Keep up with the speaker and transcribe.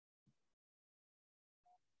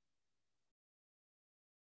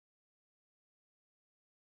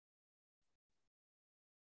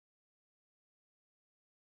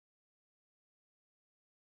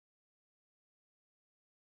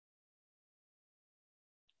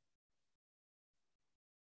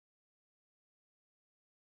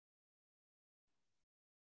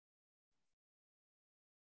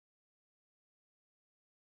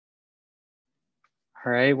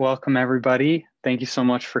All right, welcome everybody. Thank you so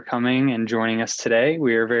much for coming and joining us today.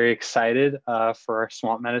 We are very excited for our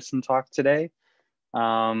swamp medicine talk today.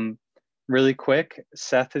 Um, really quick,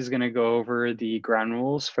 Seth is going to go over the ground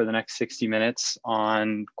rules for the next 60 minutes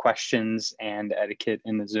on questions and etiquette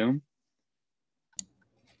in the Zoom.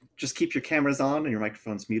 Just keep your cameras on and your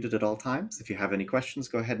microphones muted at all times. If you have any questions,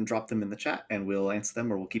 go ahead and drop them in the chat and we'll answer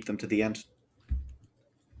them or we'll keep them to the end.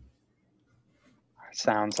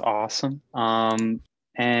 Sounds awesome.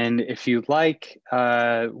 And if you'd like,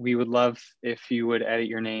 we would love if you would edit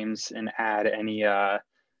your names and add any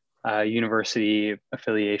university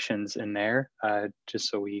affiliations in there, just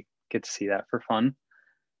so we get to see that for fun.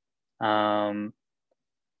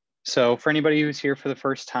 So for anybody who's here for the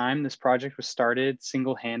first time, this project was started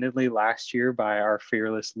single-handedly last year by our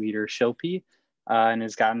fearless leader, Shilpi, and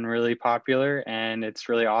has gotten really popular, and it's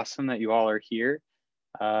really awesome that you all are here.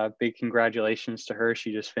 Big congratulations to her.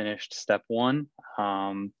 She just finished step 1.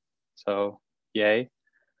 So yay.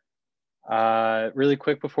 Really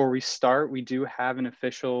quick before we start, we do have an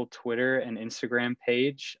official Twitter and Instagram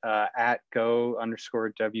page at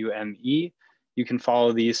go_WME. You can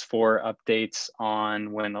follow these for updates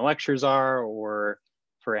on when the lectures are or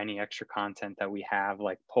for any extra content that we have,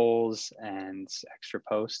 like polls and extra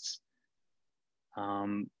posts.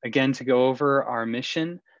 Again, to go over our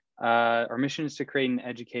mission is to create an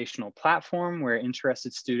educational platform where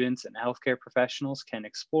interested students and healthcare professionals can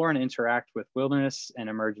explore and interact with wilderness and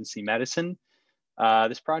emergency medicine.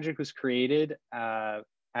 This project was created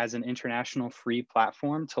as an international free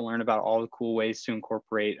platform to learn about all the cool ways to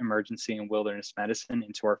incorporate emergency and wilderness medicine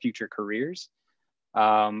into our future careers.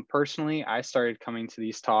 Personally, I started coming to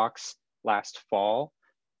these talks last fall.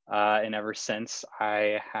 And ever since,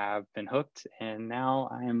 I have been hooked, and now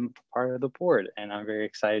I am part of the board, and I'm very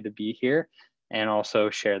excited to be here and also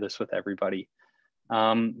share this with everybody.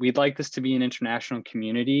 We'd like this to be an international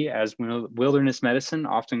community, as wilderness medicine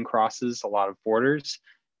often crosses a lot of borders.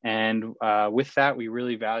 And with that, we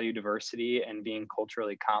really value diversity and being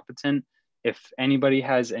culturally competent. If anybody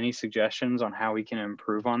has any suggestions on how we can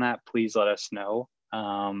improve on that, please let us know.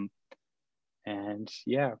 And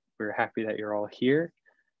yeah, we're happy that you're all here.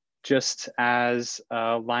 Just as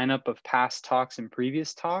a lineup of past talks and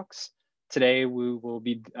previous talks, today we will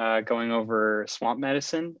be going over swamp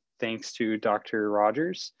medicine, thanks to Dr.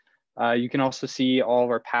 Rogers. You can also see all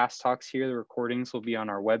of our past talks here. The recordings will be on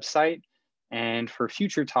our website. And for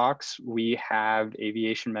future talks, we have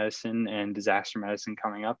aviation medicine and disaster medicine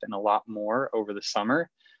coming up and a lot more over the summer.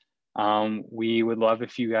 We would love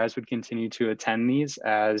if you guys would continue to attend these,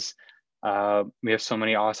 as we have so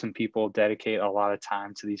many awesome people dedicate a lot of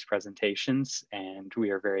time to these presentations, and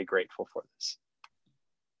we are very grateful for this.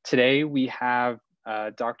 Today we have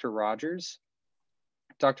Dr. Rogers.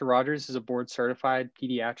 Dr. Rogers is a board certified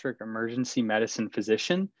pediatric emergency medicine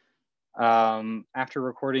physician. After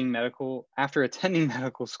attending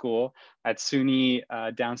medical school at SUNY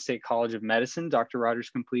Downstate College of Medicine, Dr.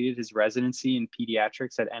 Rogers completed his residency in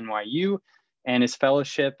pediatrics at NYU and his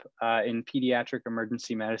fellowship in pediatric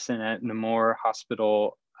emergency medicine at Nemours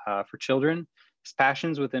Hospital for Children. His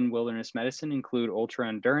passions within wilderness medicine include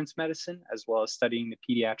ultra-endurance medicine, as well as studying the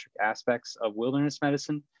pediatric aspects of wilderness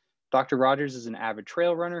medicine. Dr. Rogers is an avid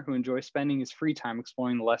trail runner who enjoys spending his free time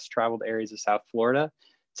exploring the less traveled areas of South Florida.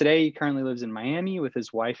 Today, he currently lives in Miami with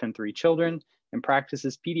his wife and 3 children and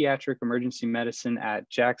practices pediatric emergency medicine at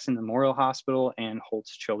Jackson Memorial Hospital and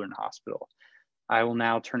Holtz Children's Hospital. I will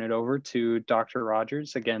now turn it over to Dr.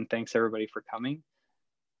 Rogers. Again, thanks everybody for coming.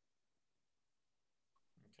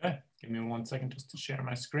 Okay, give me 1 second just to share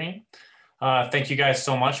my screen. Thank you guys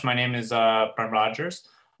so much. My name is Brent Rogers.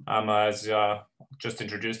 As just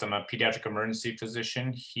introduced, I'm a pediatric emergency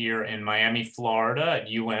physician here in Miami, Florida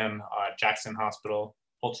at Jackson Hospital,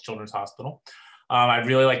 Holtz Children's Hospital. I'd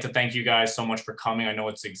really like to thank you guys so much for coming. I know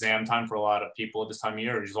it's exam time for a lot of people at this time of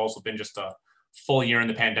year. It's also been just a full year in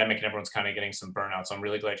the pandemic and everyone's kind of getting some burnout. So I'm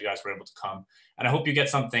really glad you guys were able to come. And I hope you get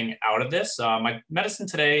something out of this. My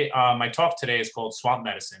talk today is called Swamp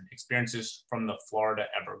Medicine, Experiences from the Florida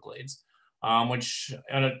Everglades, which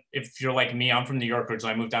if you're like me, I'm from New York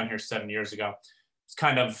originally. I moved down here 7 years ago.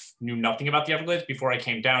 Kind of knew nothing about the Everglades before I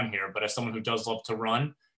came down here, but as someone who does love to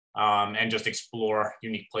run and just explore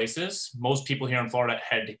unique places, most people here in Florida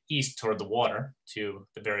head east toward the water to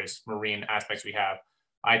the various marine aspects we have.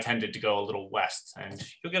 I tended to go a little west, and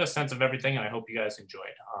you'll get a sense of everything, and I hope you guys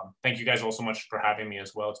enjoyed. Thank you guys all so much for having me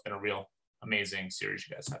as well. It's been a real amazing series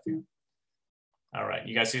you guys have here. All right,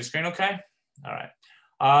 you guys see the screen okay? All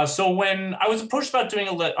right. So when I was approached about doing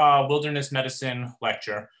a wilderness medicine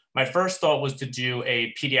lecture, my first thought was to do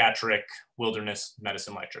a pediatric wilderness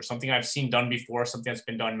medicine lecture, something I've seen done before, something that's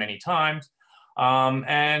been done many times.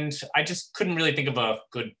 And I just couldn't really think of a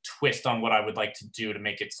good twist on what I would like to do to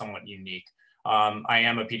make it somewhat unique. I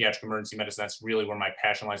am a pediatric emergency medicine. That's really where my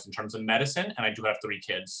passion lies in terms of medicine. And I do have 3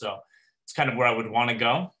 kids. So it's kind of where I would want to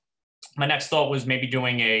go. My next thought was maybe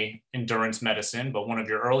doing a endurance medicine, but one of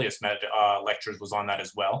your earliest lectures was on that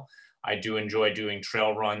as well. I do enjoy doing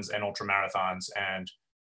trail runs and ultra marathons. And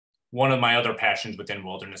one of my other passions within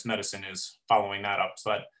wilderness medicine is following that up. So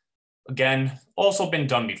that, again, also been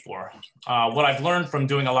done before. What I've learned from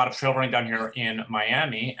doing a lot of trail running down here in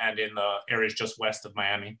Miami and in the areas just west of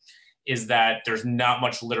Miami is that there's not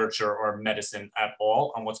much literature or medicine at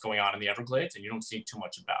all on what's going on in the Everglades, and you don't see too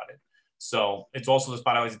much about it. So it's also the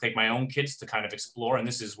spot I like to take my own kids to kind of explore. And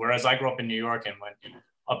this is, whereas I grew up in New York and went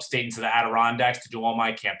upstate into the Adirondacks to do all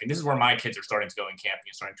my camping, this is where my kids are starting to go in camping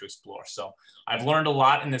and starting to explore. So I've learned a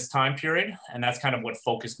lot in this time period, and that's kind of what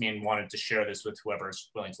focused me and wanted to share this with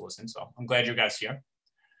whoever's willing to listen. So I'm glad you guys here.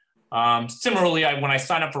 Similarly, when I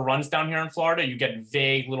sign up for runs down here in Florida, you get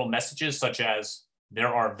vague little messages such as, there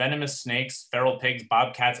are venomous snakes, feral pigs,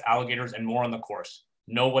 bobcats, alligators, and more on the course.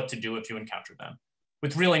 Know what to do if you encounter them.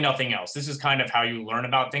 With really nothing else. This is kind of how you learn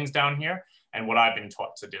about things down here and what I've been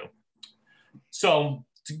taught to do. So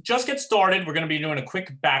to just get started, we're going to be doing a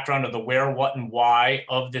quick background of the where, what, and why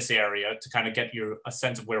of this area to kind of get you a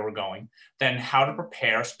sense of where we're going. Then how to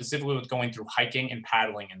prepare, specifically with going through hiking and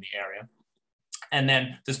paddling in the area. And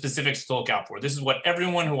then the specifics to look out for. This is what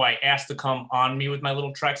everyone who I asked to come on me with my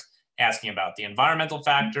little treks asking about, the environmental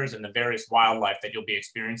factors and the various wildlife that you'll be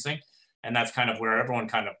experiencing. And that's kind of where everyone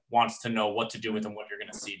kind of wants to know what to do with and what you're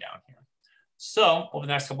going to see down here. So over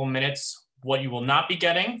the next couple of minutes, what you will not be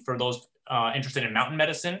getting for those interested in mountain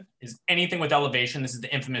medicine is anything with elevation. This is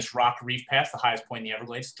the infamous Rock Reef Pass, the highest point in the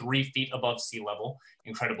Everglades, 3 feet above sea level,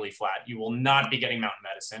 incredibly flat. You will not be getting mountain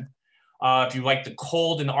medicine. If you like the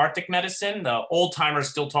cold and the Arctic medicine, the old timers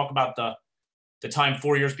still talk about the time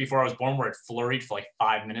 4 years before I was born where it flurried for like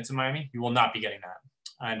 5 minutes in Miami. You will not be getting that.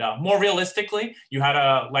 And more realistically, you had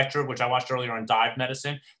a lecture, which I watched earlier, on dive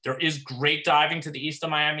medicine. There is great diving to the east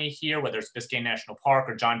of Miami here, whether it's Biscayne National Park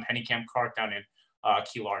or John Pennycamp Park down in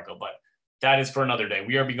Key Largo, but that is for another day.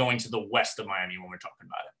 We are going to the west of Miami when we're talking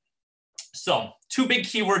about it. So 2 big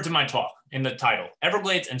keywords in my talk, in the title,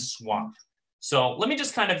 Everglades and swamp. So let me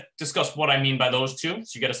just kind of discuss what I mean by those 2,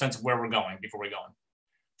 so you get a sense of where we're going before we go on.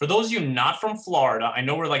 For those of you not from Florida, I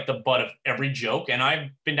know we're like the butt of every joke, and I've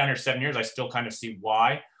been down here 7 years. I still kind of see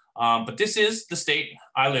why. But this is the state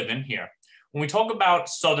I live in here. When we talk about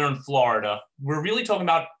Southern Florida, we're really talking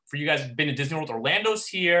about, for you guys who've been to Disney World, Orlando's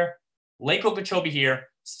here, Lake Okeechobee here,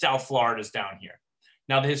 South Florida's down here.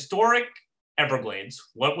 Now, the historic Everglades,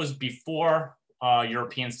 what was before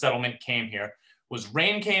European settlement came here, was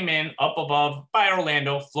rain came in up above by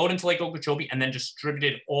Orlando, flowed into Lake Okeechobee, and then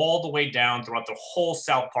distributed all the way down throughout the whole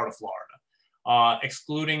south part of Florida.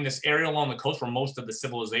 Excluding this area along the coast where most of the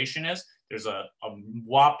civilization is, there's a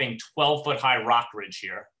whopping 12-foot high rock ridge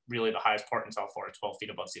here, really the highest part in South Florida, 12 feet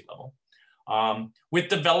above sea level. With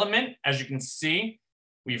development, as you can see,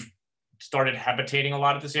 we've started habitating a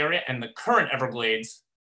lot of this area, and the current Everglades,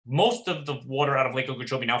 most of the water out of Lake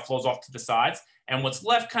Okeechobee now flows off to the sides, and what's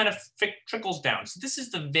left kind of trickles down. So this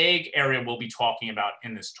is the vague area we'll be talking about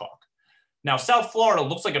in this talk. Now, South Florida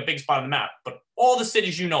looks like a big spot on the map, but all the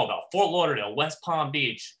cities you know about, Fort Lauderdale, West Palm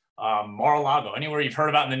Beach, Mar-a-Lago, anywhere you've heard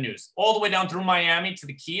about in the news, all the way down through Miami to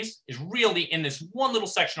the Keys is really in this one little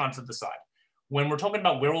section onto the side. When we're talking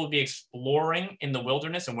about where we'll be exploring in the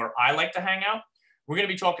wilderness and where I like to hang out, we're going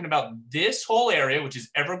to be talking about this whole area, which is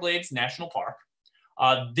Everglades National Park.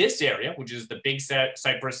 This area, which is the Big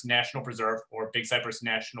Cypress National Preserve or Big Cypress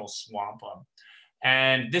National Swamp,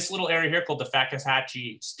 and this little area here called the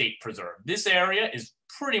Fakahatchee State Preserve. This area is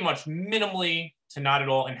pretty much minimally to not at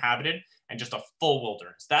all inhabited and just a full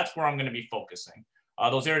wilderness. That's where I'm going to be focusing.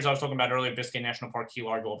 Those areas I was talking about earlier, Biscayne National Park, Key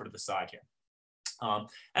Largo, over to the side here. And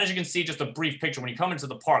as you can see, just a brief picture, when you come into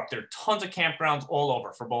the park, there are tons of campgrounds all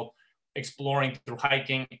over for both exploring through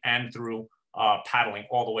hiking and through paddling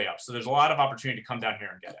all the way up. So there's a lot of opportunity to come down here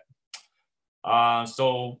and get it.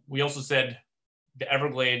 So we also said the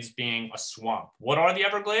Everglades being a swamp. What are the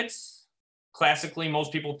Everglades? Classically,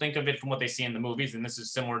 most people think of it from what they see in the movies, and this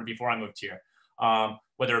is similar to before I moved here.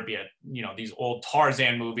 Whether it be these old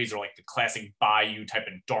Tarzan movies or like the classic bayou type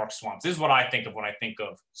of dark swamps. This is what I think of when I think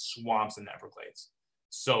of swamps in the Everglades.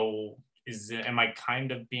 So am I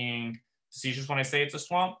kind of being facetious when I say it's a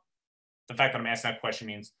swamp? The fact that I'm asking that question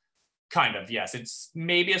means kind of, yes. It's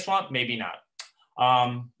maybe a swamp, maybe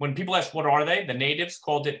not. When people ask what are they, the natives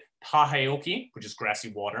called it Pahaoki, which is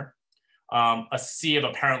grassy water, a sea of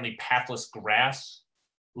apparently pathless grass,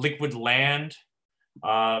 liquid land.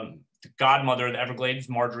 the godmother of the Everglades,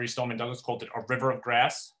 Marjorie Stoneman Douglas, called it a river of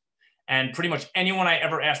grass. And pretty much anyone I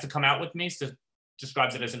ever asked to come out with me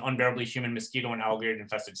describes it as an unbearably human, mosquito and alligator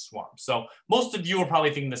infested swamp. So most of you are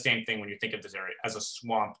probably thinking the same thing when you think of this area as a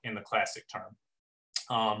swamp in the classic term.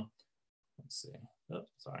 Let's see.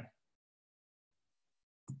 Oops, sorry.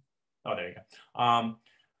 Oh, there you go.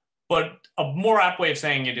 But a more apt way of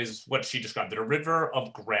saying it is what she described, a river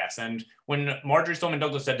of grass. And when Marjorie Stoneman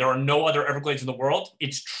Douglas said there are no other Everglades in the world,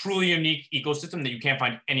 it's truly unique ecosystem that you can't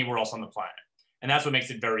find anywhere else on the planet. And that's what makes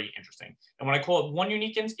it very interesting. And when I call it one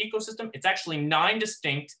unique ecosystem, it's actually 9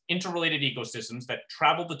 distinct interrelated ecosystems that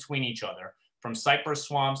travel between each other, from cypress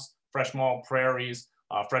swamps, freshwater prairies,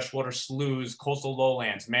 freshwater sloughs, coastal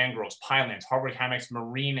lowlands, mangroves, pinelands, hardwood hammocks,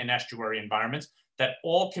 marine and estuary environments that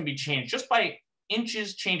all can be changed just by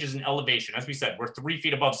inches changes in elevation. As we said, we're 3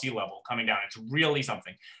 feet above sea level coming down. It's really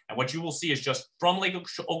something. And what you will see is just from Lake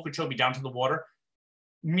Okeechobee down to the water,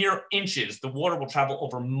 mere inches, the water will travel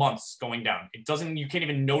over months going down. It doesn't, you can't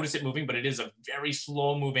even notice it moving, but it is a very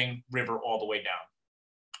slow moving river all the way down.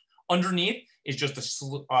 Underneath is just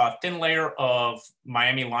a thin layer of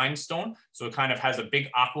Miami limestone. So it kind of has a big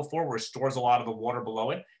aquifer where it stores a lot of the water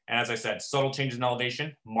below it. And as I said, subtle changes in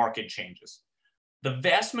elevation, marked changes. The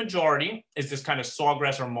vast majority is this kind of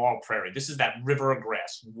sawgrass or marl prairie. This is that river of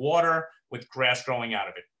grass, water with grass growing out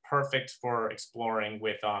of it. Perfect for exploring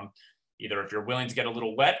with either if you're willing to get a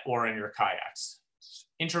little wet or in your kayaks.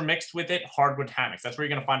 Intermixed with it, hardwood hammocks. That's where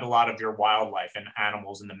you're gonna find a lot of your wildlife and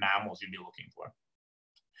animals and the mammals you'd be looking for.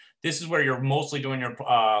 This is where you're mostly doing your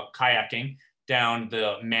kayaking down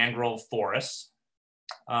the mangrove forests.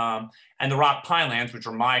 And the rock pinelands, which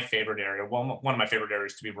are my favorite area, one of my favorite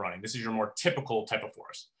areas to be running. This is your more typical type of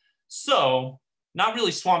forest. So not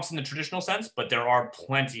really swamps in the traditional sense, but there are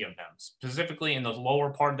plenty of them, specifically in the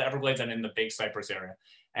lower part of the Everglades and in the big cypress area.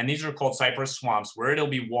 And these are called cypress swamps where it'll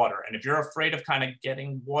be water. And if you're afraid of kind of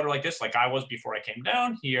getting water like this, like I was before I came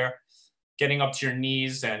down here, getting up to your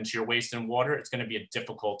knees and to your waist in water, it's going to be a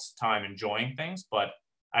difficult time enjoying things. But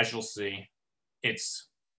as you'll see, it's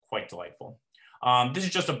quite delightful. This is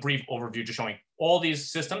just a brief overview just showing all these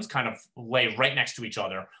systems kind of lay right next to each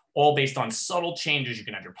other, all based on subtle changes. You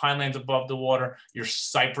can have your pinelands above the water, your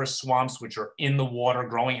cypress swamps, which are in the water,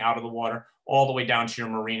 growing out of the water, all the way down to your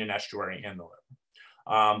marine and estuary in the river.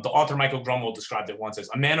 The author Michael Grumwald described it once as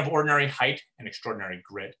a man of ordinary height and extraordinary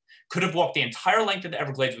grit. Could have walked the entire length of the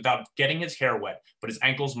Everglades without getting his hair wet, but his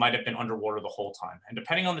ankles might have been underwater the whole time. And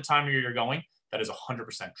depending on the time of year you're going, that is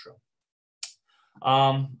 100% true.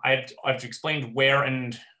 I've explained where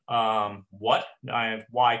and what,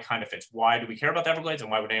 why kind of fits. Why do we care about the Everglades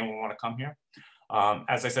and why would anyone want to come here?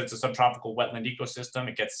 As I said, it's a subtropical wetland ecosystem.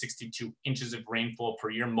 It gets 62 inches of rainfall per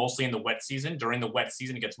year, mostly in the wet season. During the wet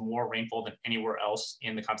season, it gets more rainfall than anywhere else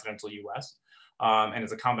in the continental US. And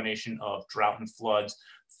it's a combination of drought and floods,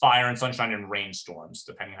 fire and sunshine and rainstorms,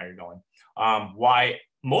 depending how you're going. Why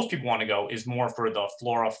most people want to go is more for the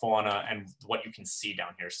flora, fauna, and what you can see down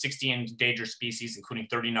here. 60 endangered species, including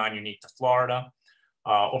 39 unique to Florida,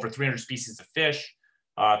 over 300 species of fish,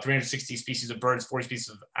 360 species of birds, 40 species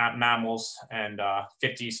of mammals, and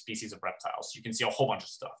 50 species of reptiles. You can see a whole bunch of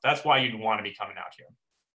stuff. That's why you'd want to be coming out here.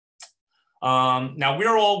 Now,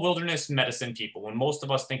 we're all wilderness medicine people. When most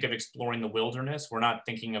of us think of exploring the wilderness, we're not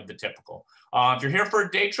thinking of the typical. If you're here for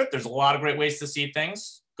a day trip, there's a lot of great ways to see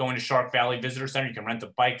things. Going to Shark Valley Visitor Center, you can rent a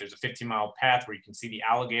bike. There's a 15-mile path where you can see the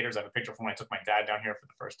alligators. I have a picture from when I took my dad down here for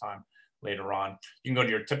the first time later on. You can go to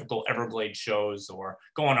your typical Everglades shows or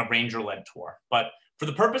go on a ranger-led tour. But for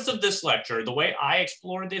the purpose of this lecture, the way I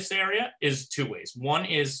explore this area is 2 ways. One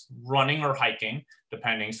is running or hiking,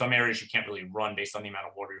 depending. Some areas you can't really run based on the amount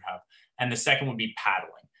of water you have. And the second would be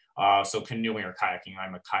paddling. So canoeing or kayaking.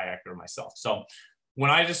 I'm a kayaker myself. So when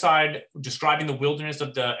I decide describing the wilderness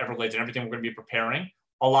of the Everglades and everything we're going to be preparing,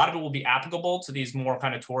 a lot of it will be applicable to these more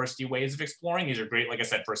kind of touristy ways of exploring. These are great, like I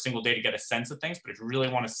said, for a single day to get a sense of things. But if you really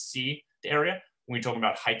want to see the area, we're talking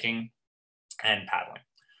about hiking and paddling.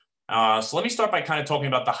 So let me start by kind of talking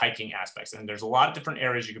about the hiking aspects. And there's a lot of different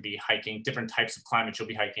areas you could be hiking, different types of climates you'll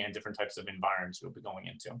be hiking, and different types of environments you'll be going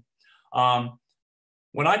into.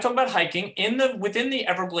 When I talk about hiking, within the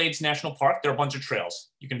Everglades National Park, there are a bunch of trails.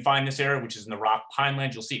 You can find this area, which is in the Rock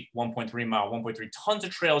Pinelands. You'll see 1.3 mile, 1.3 tons of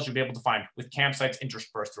trails you'll be able to find with campsites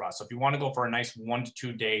interspersed throughout. So if you want to go for a nice 1 to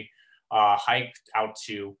 2 day hike out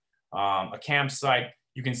to a campsite,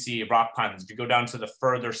 you can see Rock Pinelands. If you go down to the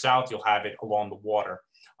further south, you'll have it along the water.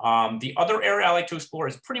 The other area I like to explore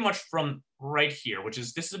is pretty much from right here,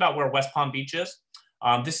 this is about where West Palm Beach is.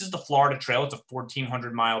 This is the Florida Trail. It's a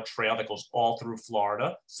 1,400-mile trail that goes all through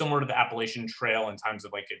Florida, similar to the Appalachian Trail in terms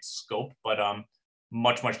of like its scope, but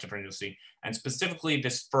much, much different you'll see. And specifically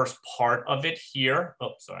this first part of it here,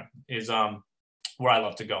 is where I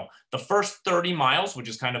love to go. The first 30 miles, which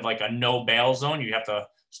is kind of like a no bail zone, you have to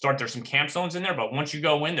start, there's some camp zones in there, but once you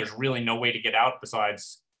go in, there's really no way to get out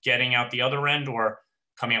besides getting out the other end or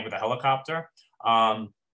coming out with a helicopter.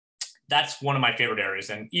 That's one of my favorite areas.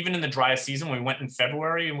 And even in the driest season, when we went in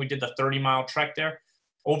February and we did the 30-mile trek there,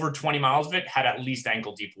 over 20 miles of it had at least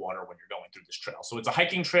ankle deep water when you're going through this trail. So it's a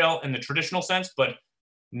hiking trail in the traditional sense, but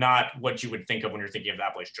not what you would think of when you're thinking of the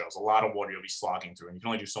Appalachian Trails. A lot of water you'll be slogging through, and you can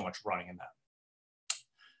only do so much running in that.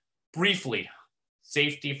 Briefly,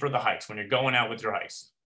 safety for the hikes when you're going out with your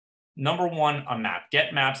hikes. Number one, a map.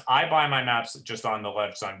 Get maps. I buy my maps just on the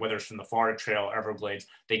left side, whether it's from the Florida Trail, Everglades.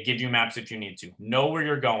 They give you maps if you need to. Know where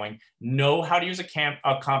you're going. Know how to use a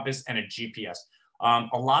compass and a GPS.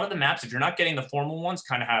 A lot of the maps, if you're not getting the formal ones,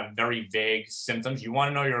 kind of have very vague symptoms. You want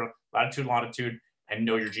to know your latitude, longitude, and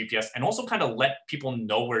know your GPS, and also kind of let people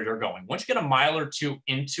know where you're going. Once you get a mile or two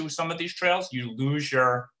into some of these trails, you lose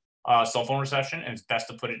your cell phone reception, and it's best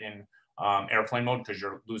to put it in airplane mode because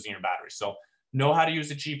you're losing your battery. So know how to use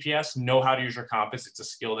the GPS, know how to use your compass. It's a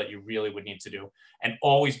skill that you really would need to do. And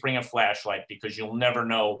always bring a flashlight, because you'll never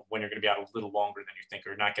know when you're going to be out a little longer than you think,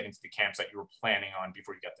 or not getting to the campsite you were planning on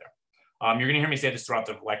before you get there. You're going to hear me say this throughout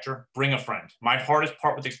the lecture, bring a friend. My hardest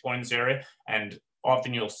part with exploring this area, and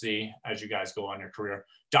often you'll see as you guys go on your career,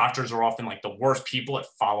 doctors are often like the worst people at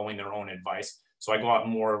following their own advice. So I go out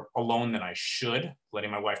more alone than I should,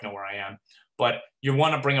 letting my wife know where I am. But you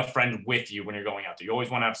want to bring a friend with you when you're going out there. You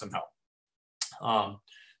always want to have some help.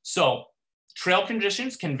 So trail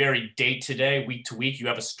conditions can vary day to day, week to week. You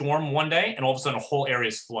have a storm one day and all of a sudden a whole area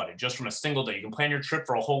is flooded just from a single day. You can plan your trip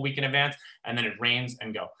for a whole week in advance, and then it rains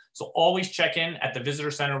and go. So always check in at the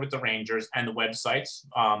visitor center with the rangers and the websites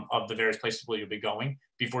of the various places where you'll be going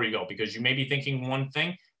before you go, because you may be thinking one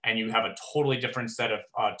thing and you have a totally different set of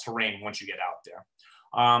terrain once you get out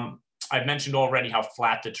there. I've mentioned already how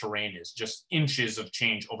flat the terrain is, just inches of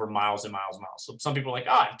change over miles and miles and miles. So some people are like,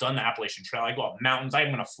 oh, I've done the Appalachian Trail. I go up mountains. I'm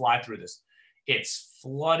going to fly through this. It's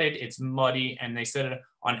flooded, it's muddy, and they said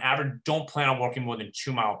on average, don't plan on walking more than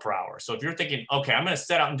 2 miles per hour. So if you're thinking, okay, I'm going to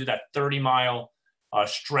set out and do that 30-mile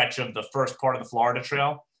stretch of the first part of the Florida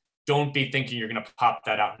Trail, don't be thinking you're going to pop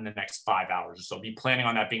that out in the next 5 hours or so. Be planning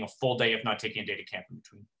on that being a full day, if not taking a day to camp in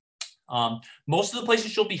between. Most of the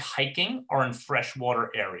places you'll be hiking are in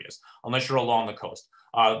freshwater areas, unless you're along the coast.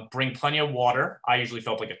 Bring plenty of water. I usually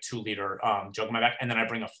fill up like a 2-liter jug in my back, and then I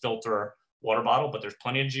bring a filter water bottle, but there's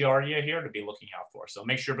plenty of Giardia here to be looking out for. So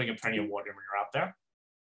make sure you're bringing plenty of water when you're out there.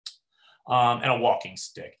 And a walking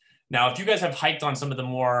stick. Now, if you guys have hiked on some of the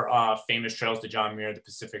more famous trails, the John Muir, the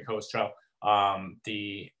Pacific Coast Trail,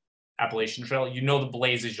 the Appalachian Trail, you know the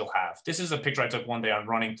blazes you'll have. This is a picture I took one day on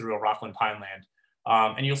running through a Rockland Pineland.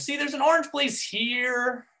 And you'll see there's an orange blaze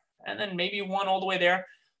here, and then maybe one all the way there.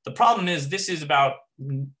 The problem is this is about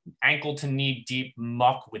ankle to knee deep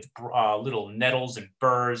muck with little nettles and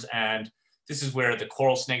burrs, and this is where the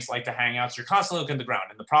coral snakes like to hang out. So you're constantly looking at the ground.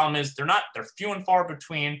 And the problem is they're few and far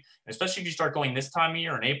between, especially if you start going this time of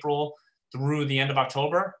year in April through the end of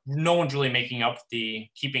October. No one's really making up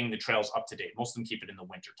keeping the trails up to date. Most of them keep it in the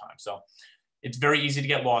winter time. So it's very easy to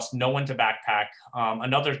get lost, no one to backpack.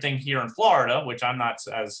 Another thing here in Florida, which I'm not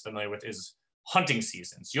as familiar with, is hunting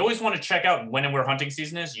seasons. You always want to check out when and where hunting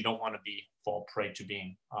season is. You don't want to fall prey to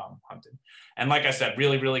being hunted. And like I said,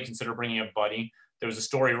 really, really consider bringing a buddy. There was a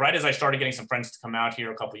story right as I started getting some friends to come out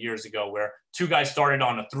here a couple of years ago where 2 guys started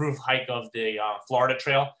on a through hike of the Florida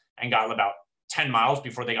Trail and got about 10 miles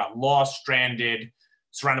before they got lost, stranded,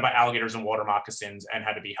 surrounded by alligators and water moccasins, and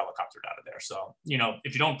had to be helicoptered out of there. So, you know,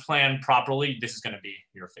 if you don't plan properly, this is going to be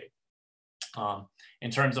your fate.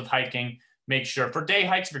 In terms of hiking, make sure for day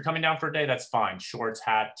hikes, if you're coming down for a day, that's fine. Shorts,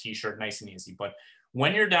 hat, t-shirt, nice and easy. But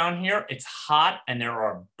when you're down here, it's hot and there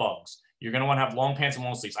are bugs. You're going to want to have long pants and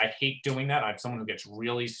long sleeves. I hate doing that. I'm someone who gets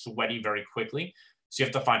really sweaty very quickly. So you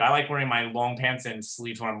have to I like wearing my long pants and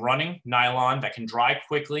sleeves when I'm running, nylon that can dry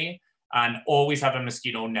quickly, and always have a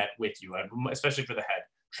mosquito net with you, especially for the head.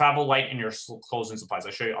 Travel light in your clothes and supplies.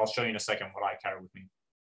 I'll show you in a second what I carry with me.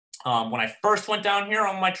 When I first went down here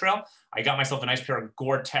on my trail, I got myself a nice pair of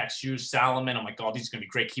Gore-Tex shoes, Salomon. I'm like, oh, these are going to be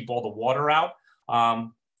great. Keep all the water out.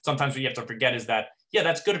 Sometimes what you have to forget is that, yeah,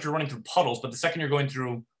 that's good if you're running through puddles, but the second you're going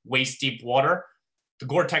through waist-deep water, the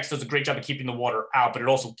Gore-Tex does a great job of keeping the water out, but it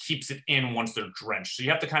also keeps it in once they're drenched. So you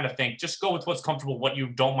have to kind of think, just go with what's comfortable, what you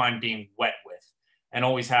don't mind being wet with, and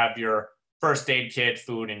always have your first aid kit,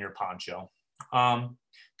 food, and your poncho.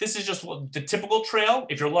 This is just the typical trail.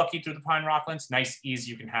 If you're lucky through the Pine Rocklands, nice, easy,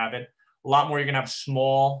 you can have it. A lot more, you're gonna have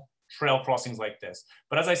small trail crossings like this.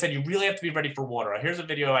 But as I said, you really have to be ready for water. Here's a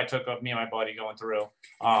video I took of me and my buddy going through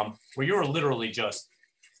where you were literally just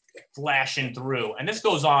flashing through. And this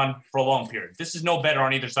goes on for a long period. This is no better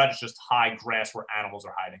on either side. It's just high grass where animals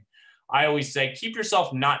are hiding. I always say, keep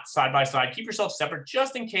yourself not side by side, keep yourself separate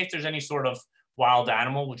just in case there's any sort of wild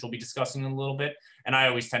animal, which we'll be discussing in a little bit. And I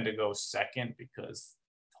always tend to go second because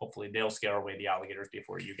hopefully they'll scare away the alligators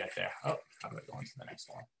before you get there. Oh, how do I go on to the next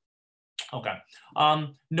one? Okay.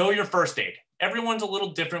 Know your first aid. Everyone's a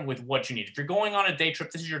little different with what you need. If you're going on a day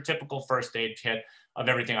trip, this is your typical first aid kit of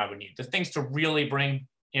everything I would need. The things to really bring: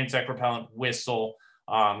 insect repellent, whistle,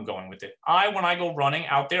 going with it. When I go running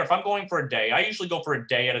out there, if I'm going for a day, I usually go for a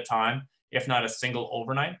day at a time, if not a single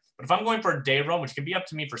overnight. But if I'm going for a day run, which can be up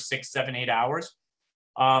to me for 6, 7, 8 hours,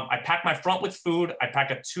 I pack my front with food. I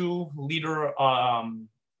pack a 2-liter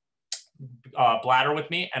bladder with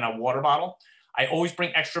me and a water bottle. I always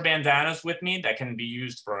bring extra bandanas with me that can be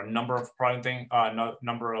used for a number of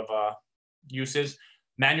uses.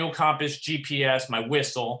 Manual compass, GPS, my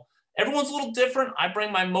whistle. Everyone's a little different. I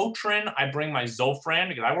bring my Motrin, I bring my Zofran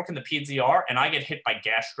because I work in the PZR and I get hit by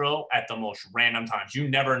gastro at the most random times. You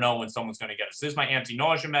never know when someone's going to get us. This is my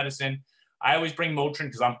anti-nausea medicine. I always bring Motrin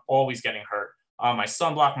because I'm always getting hurt. My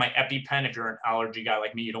sunblock, my EpiPen. If you're an allergy guy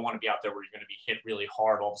like me, you don't want to be out there where you're going to be hit really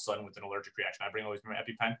hard all of a sudden with an allergic reaction. I bring always my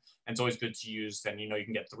EpiPen, and it's always good to use. And you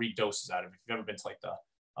can get 3 doses out of it. If you've ever been to like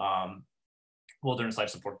the Wilderness Life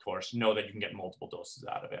Support course, know that you can get multiple doses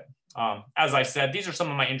out of it. As I said, these are some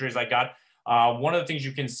of my injuries I got. One of the things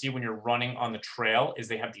you can see when you're running on the trail is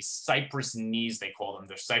they have these cypress knees, they call them.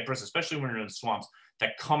 They're cypress, especially when you're in the swamps,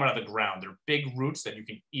 that come out of the ground. They're big roots that you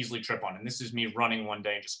can easily trip on. And this is me running one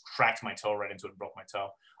day and just cracked my toe right into it and broke my toe.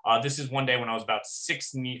 This is one day when I was about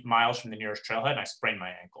 6 miles from the nearest trailhead and I sprained my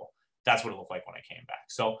ankle. That's what it looked like when I came back.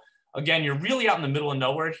 So again, you're really out in the middle of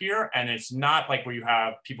nowhere here, and it's not like where you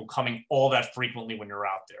have people coming all that frequently when you're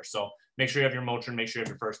out there. So make sure you have your Motrin, make sure you have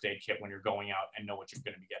your first aid kit when you're going out and know what you're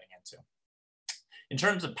going to be getting into. In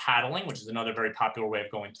terms of paddling, which is another very popular way of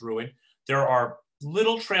going through it, there are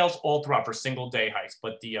little trails all throughout for single day hikes,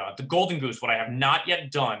 but the Golden Goose, what I have not yet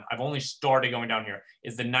done, I've only started going down here,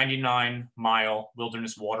 is the 99-mile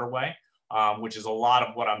wilderness waterway. Which is a lot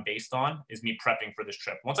of what I'm based on, is me prepping for this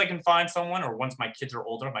trip. Once I can find someone, or once my kids are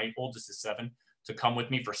older, my oldest is 7, to come with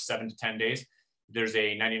me for 7 to 10 days, there's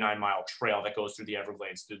a 99-mile trail that goes through the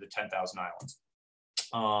Everglades, through the 10,000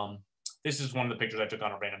 islands. This is one of the pictures I took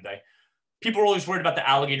on a random day. People are always worried about the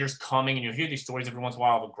alligators coming, and you'll hear these stories every once in a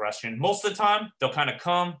while of aggression. Most of the time, they'll kind of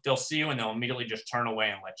come, they'll see you, and they'll immediately just turn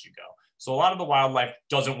away and let you go. So a lot of the wildlife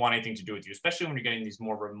doesn't want anything to do with you, especially when you're getting these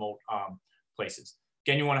more remote places.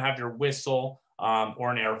 Again, you want to have your whistle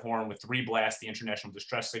or an air horn with 3 blasts, the international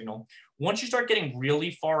distress signal. Once you start getting really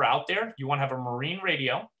far out there, you want to have a marine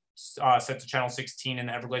radio set to channel 16 in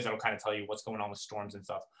the Everglades. That'll kind of tell you what's going on with storms and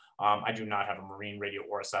stuff. I do not have a marine radio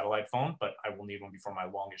or a satellite phone, but I will need one before my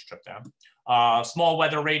longest trip down. Small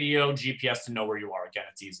weather radio, GPS to know where you are. Again,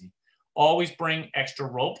 it's easy. Always bring extra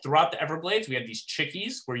rope. Throughout the Everglades, we have these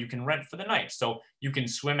chickies where you can rent for the night. So you can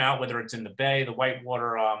swim out, whether it's in the bay, the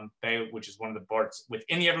Whitewater Bay, which is one of the parts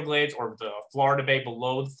within the Everglades, or the Florida Bay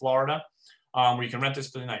below Florida, where you can rent this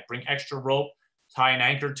for the night. Bring extra rope, tie an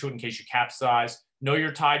anchor to it in case you capsize. Know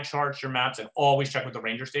your tide charts, your maps, and always check with the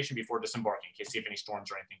ranger station before disembarking in case you have any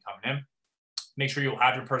storms or anything coming in. Make sure you'll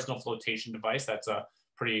have your personal flotation device. That's a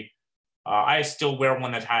pretty... I still wear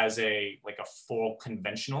one that has a full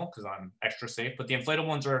conventional because I'm extra safe, but the inflatable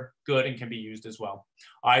ones are good and can be used as well.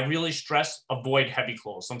 I really stress avoid heavy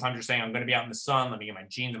clothes. Sometimes you're saying, I'm going to be out in the sun, let me get my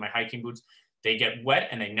jeans and my hiking boots. They get wet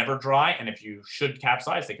and they never dry. And if you should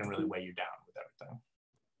capsize, they can really weigh you down with everything.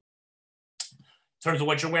 In terms of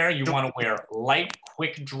what you're wearing, you want to wear light,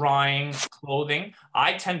 quick drying clothing.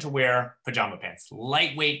 I tend to wear pajama pants,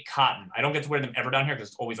 lightweight cotton. I don't get to wear them ever down here because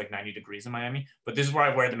it's always like 90 degrees in Miami, but this is where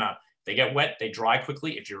I wear them out. They get wet, they dry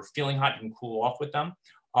quickly. If you're feeling hot, you can cool off with them.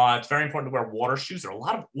 It's very important to wear water shoes. There are a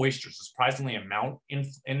lot of oysters, a surprisingly amount in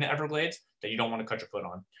the Everglades that you don't want to cut your foot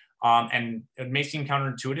on. And it may seem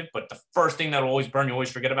counterintuitive, but the first thing that will always burn, you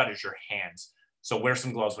always forget about, is your hands. So wear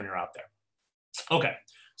some gloves when you're out there. Okay,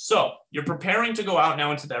 so you're preparing to go out now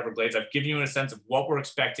into the Everglades. I've given you a sense of what we're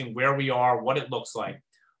expecting, where we are, what it looks like.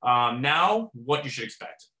 Now, what you should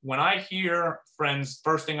expect. When I hear friends,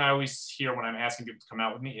 first thing I always hear when I'm asking people to come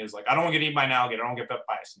out with me is like, I don't want to get eaten by an alligator, I don't want to get bit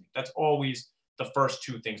by a snake. That's always the first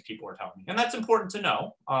 2 things people are telling me. And that's important to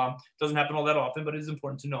know. Doesn't happen all that often, but it is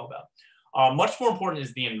important to know about. Much more important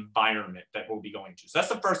is the environment that we'll be going to. So that's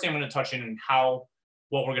the first thing I'm going to touch in and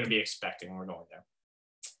what we're going to be expecting when we're going there.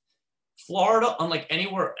 Florida, unlike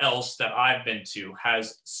anywhere else that I've been to,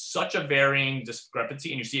 has such a varying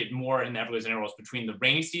discrepancy, and you see it more in the Everglades and Everglades between the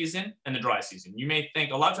rainy season and the dry season. You may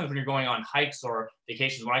think a lot of times when you're going on hikes or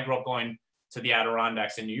vacations, when I grew up going to the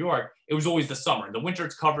Adirondacks in New York, it was always the summer. In the winter,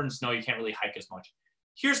 it's covered in snow. You can't really hike as much.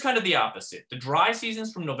 Here's kind of the opposite. The dry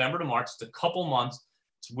season's from November to March. It's a couple months.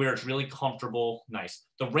 It's where it's really comfortable, nice.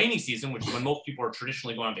 The rainy season, which is when most people are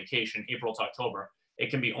traditionally going on vacation, April to October,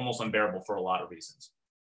 it can be almost unbearable for a lot of reasons.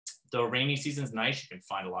 The rainy season's nice. You can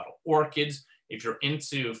find a lot of orchids. If you're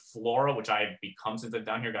into flora, which I've become since I've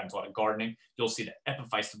down here, gotten into a lot of gardening, you'll see the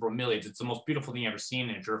epiphytes, the bromeliads. It's the most beautiful thing you've ever seen.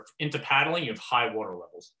 And if you're into paddling, you have high water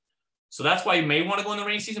levels. So that's why you may want to go in the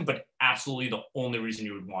rainy season, but absolutely the only reason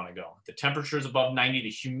you would want to go. The temperature is above 90, the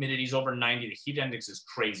humidity is over 90, the heat index is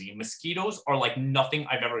crazy. Mosquitoes are like nothing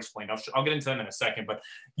I've ever explained. I'll get into them in a second, but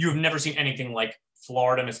you've never seen anything like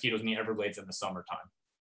Florida mosquitoes in the Everglades in the summertime.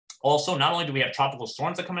 Also, not only do we have tropical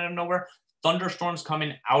storms that come out of nowhere, thunderstorms come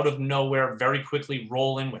in out of nowhere, very quickly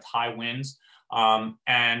roll in with high winds.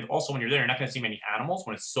 And also when you're there, you're not going to see many animals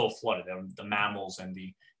when it's so flooded, the mammals and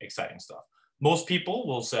the exciting stuff. Most people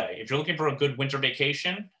will say, if you're looking for a good winter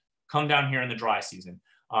vacation, come down here in the dry season.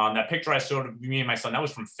 That picture I showed of me and my son, that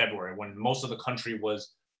was from February when most of the country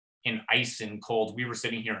was in ice and cold. We were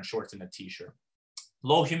sitting here in shorts and a t-shirt.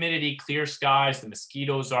 Low humidity, clear skies, the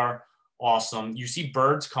mosquitoes are awesome. You see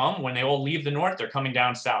birds come when they all leave the north, they're coming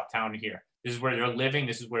down south, down here. This is where they're living.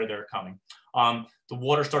 This is where they're coming. The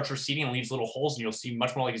water starts receding and leaves little holes, and you'll see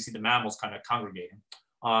much more like you see the mammals kind of congregating.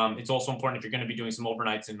 It's also important if you're going to be doing some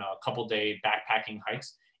overnights and a couple-day backpacking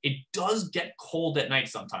hikes. It does get cold at night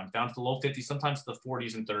sometimes, down to the low 50s, sometimes the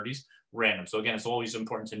 40s and 30s, random. So again, it's always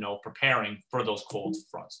important to know preparing for those cold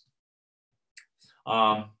fronts.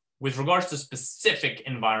 With regards to specific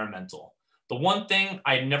environmental, the one thing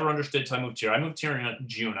I never understood until I moved here in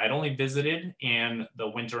June. I'd only visited in the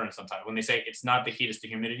winter and sometimes when they say it's not the heat, it's the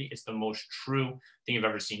humidity, it's the most true thing you've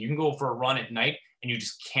ever seen. You can go for a run at night and you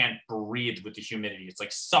just can't breathe with the humidity. It's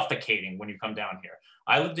like suffocating when you come down here.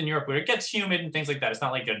 I lived in New York where it gets humid and things like that. It's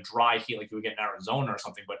not like a dry heat like you would get in Arizona or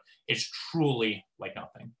something, but it's truly like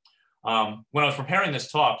nothing. When I was preparing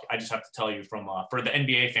this talk, I just have to tell you for the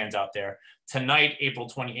NBA fans out there, tonight, April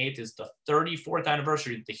 28th, is the 34th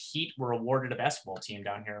anniversary. The Heat were awarded a basketball team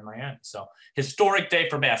down here in Miami. So historic day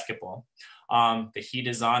for basketball. The Heat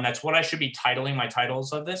is on. That's what I should be titling my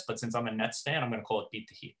titles of this, but since I'm a Nets fan, I'm going to call it Beat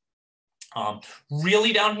the Heat.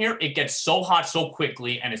 Really down here, it gets so hot so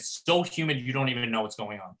quickly and it's so humid you don't even know what's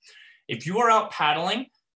going on. If you are out paddling,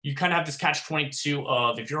 you kind of have this catch-22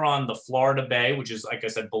 of if you're on the Florida Bay, which is, like I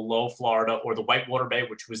said, below Florida, or the Whitewater Bay,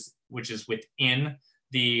 which is within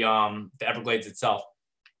the Everglades itself.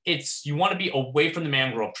 You want to be away from the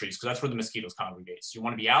mangrove trees because that's where the mosquitoes congregate. So you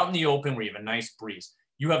want to be out in the open where you have a nice breeze.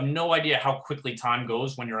 You have no idea how quickly time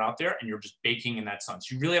goes when you're out there and you're just baking in that sun.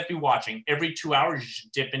 So you really have to be watching. Every 2 hours, you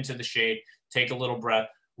should dip into the shade, take a little breath,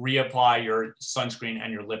 reapply your sunscreen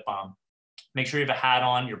and your lip balm. Make sure you have a hat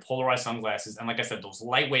on, your polarized sunglasses, and like I said, those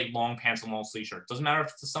lightweight long pants and long sleeve shirt. Doesn't matter if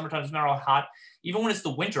it's the summertime, doesn't matter how hot. Even when it's the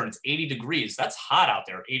winter and it's 80 degrees, that's hot out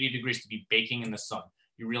there, 80 degrees to be baking in the sun.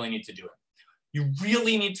 You really need to do it. You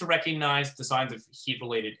really need to recognize the signs of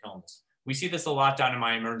heat-related illness. We see this a lot down in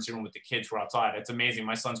my emergency room with the kids who are outside. It's amazing.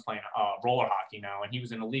 My son's playing roller hockey now, and he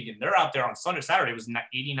was in a league, and they're out there on Saturday, it was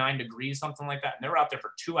 89 degrees, something like that, and they're out there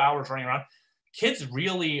for 2 hours running around. Kids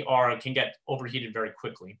really can get overheated very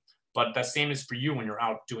quickly. But the same is for you when you're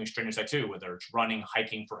out doing strenuous activity, whether it's running,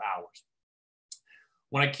 hiking for hours.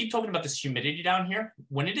 When I keep talking about this humidity down here,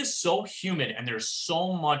 when it is so humid and there's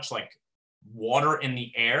so much like water in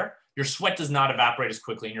the air, your sweat does not evaporate as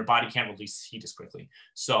quickly and your body can't release heat as quickly.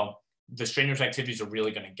 So the strenuous activities are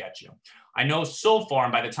really going to get you. I know so far,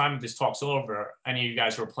 and by the time this talk's over, any of you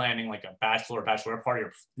guys who are planning like a bachelor or bachelorette party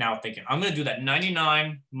are now thinking, I'm going to do that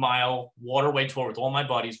 99-mile waterway tour with all my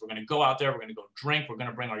buddies. We're going to go out there. We're going to go drink. We're going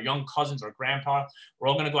to bring our young cousins, our grandpa. We're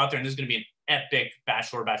all going to go out there, and this is going to be an epic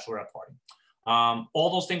bachelor or bachelorette party.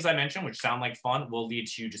 All those things I mentioned, which sound like fun, will lead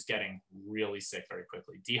to you just getting really sick very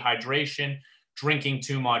quickly. Dehydration, drinking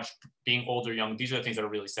too much, being old or young, these are the things that will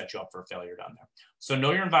really set you up for failure down there. So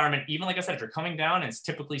know your environment. Even like I said, if you're coming down and it's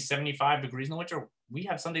typically 75 degrees in the winter, we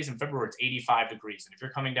have some days in February it's 85 degrees. And if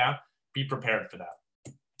you're coming down, be prepared for that.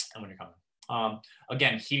 And when you're coming.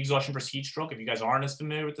 Again, heat exhaustion versus heat stroke. If you guys aren't as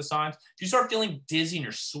familiar with the signs, if you start feeling dizzy and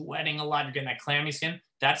you're sweating a lot, you're getting that clammy skin,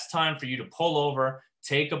 that's time for you to pull over,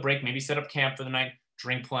 take a break, maybe set up camp for the night,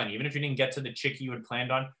 drink plenty. Even if you didn't get to the chicky you had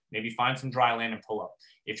planned on, maybe find some dry land and pull up.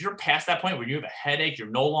 If you're past that point where you have a headache,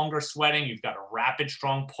 you're no longer sweating, you've got a rapid,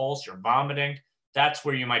 strong pulse, you're vomiting, that's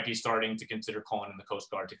where you might be starting to consider calling in the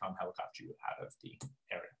Coast Guard to come helicopter you out of the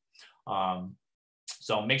area.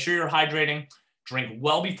 So make sure you're hydrating. Drink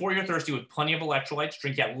well before you're thirsty with plenty of electrolytes.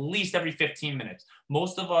 Drink at least every 15 minutes.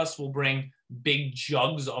 Most of us will bring big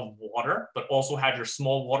jugs of water, but also have your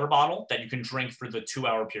small water bottle that you can drink for the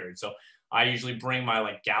 2-hour period. So I usually bring my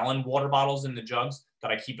like gallon water bottles in the jugs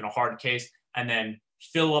that I keep in a hard case, and then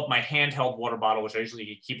fill up my handheld water bottle, which I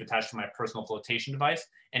usually keep attached to my personal flotation device.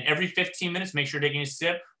 And every 15 minutes, make sure you're taking a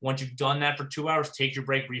sip. Once you've done that for 2 hours, take your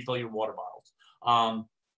break, refill your water bottles.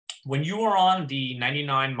 When you are on the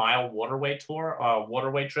 99-mile waterway tour,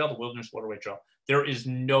 waterway trail, the Wilderness Waterway Trail, there is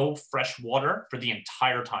no fresh water for the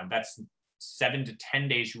entire time. That's 7 to 10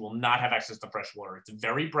 days. You will not have access to fresh water. It's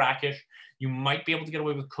very brackish. You might be able to get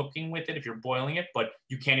away with cooking with it if you're boiling it, but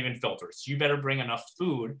you can't even filter it. So you better bring enough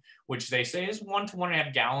food, which they say is 1 to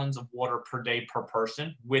 1.5 gallons of water per day per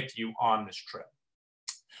person with you on this trip.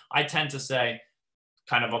 I tend to say,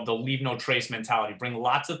 kind of the leave no trace mentality. Bring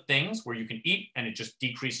lots of things where you can eat and it just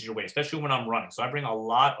decreases your weight, especially when I'm running. So I bring a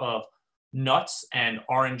lot of nuts and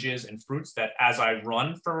oranges and fruits that as I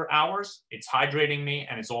run for hours, it's hydrating me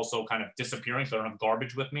and it's also kind of disappearing, so I don't have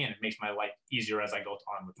garbage with me, and it makes my life easier as I go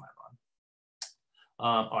on with my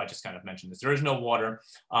run. I just kind of mentioned this. There is no water,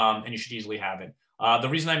 and you should easily have it. The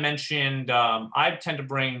reason I mentioned, I tend to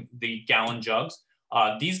bring the gallon jugs.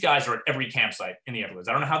 These guys are at every campsite in the Everglades.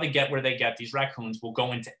 I don't know how they get where they get. These raccoons will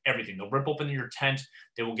go into everything. They'll rip open your tent.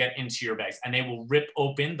 They will get into your bags, and they will rip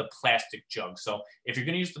open the plastic jugs. So if you're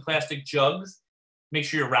going to use the plastic jugs, make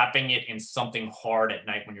sure you're wrapping it in something hard at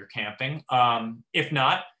night when you're camping. If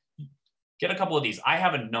not, get a couple of these. I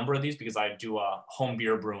have a number of these because I do home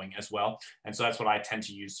beer brewing as well. And so that's what I tend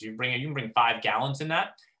to use. So you can bring 5 gallons in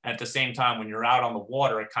that. And at the same time, when you're out on the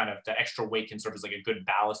water, it kind of, the extra weight can serve as like a good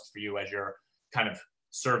ballast for you as you're kind of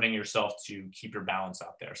serving yourself to keep your balance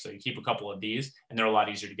out there. So you keep a couple of these, and they're a lot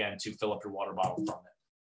easier to get into. Fill up your water bottle from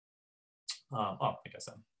it. I guess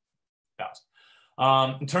I'm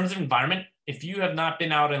balanced. In terms of environment, if you have not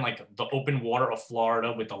been out in like the open water of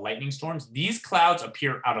Florida with the lightning storms, these clouds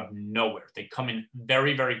appear out of nowhere. They come in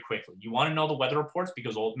very, very quickly. You want to know the weather reports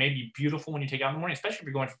because it may be beautiful when you take out in the morning, especially if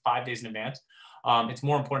you're going 5 days in advance. It's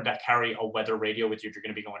more important to carry a weather radio with you if you're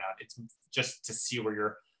going to be going out. It's just to see where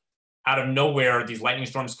you're. Out of nowhere, these lightning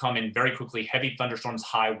storms come in very quickly, heavy thunderstorms,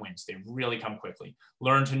 high winds. They really come quickly.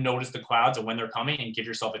 Learn to notice the clouds and when they're coming and give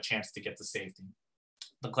yourself a chance to get to safety.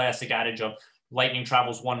 The classic adage of lightning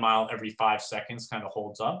travels 1 mile every 5 seconds kind of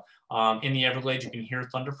holds up. In the Everglades, you can hear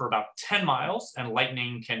thunder for about 10 miles and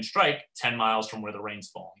lightning can strike 10 miles from where the rain's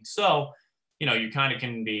falling. So, you kind of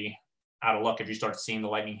can be out of luck if you start seeing the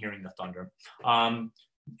lightning, hearing the thunder.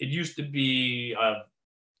 It used to be a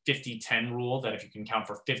 50-10 rule that if you can count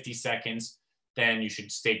for 50 seconds, then you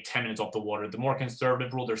should stay 10 minutes off the water. The more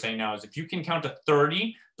conservative rule they're saying now is if you can count to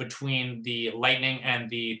 30 between the lightning and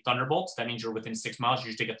the thunderbolts, that means you're within 6 miles. You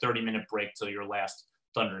should take a 30-minute break till your last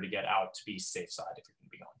thunder to get out to be safe side if you're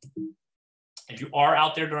going to be going. If you are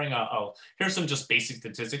out there during here's some just basic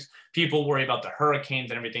statistics. People worry about the hurricanes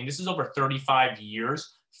and everything. This is over 35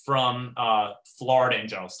 years from Florida in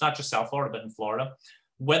general. It's not just South Florida, but in Florida.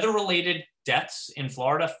 Weather-related deaths in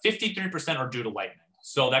Florida, 53% are due to lightning.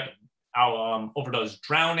 So that overdose,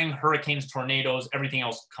 drowning, hurricanes, tornadoes, everything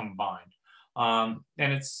else combined. And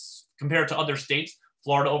it's compared to other states,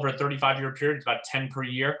 Florida over a 35-year period, it's about 10 per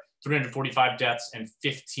year, 345 deaths and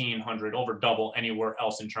 1,500, over double anywhere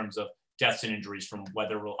else in terms of deaths and injuries from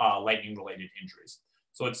lightning-related injuries.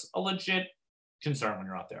 So it's a legit concern when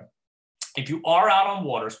you're out there. If you are out on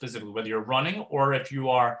water specifically, whether you're running or if you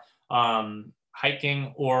are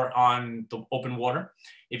hiking or on the open water,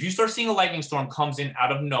 if you start seeing a lightning storm comes in out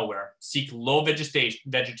of nowhere, seek low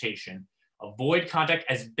vegetation, avoid contact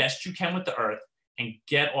as best you can with the earth, and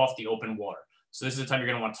get off the open water. So this is the time you're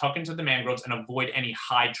going to want to tuck into the mangroves and avoid any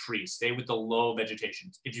high trees. Stay with the low vegetation.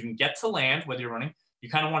 If you can get to land, whether you're running, you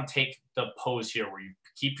kind of want to take the pose here where you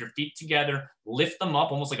keep your feet together, lift them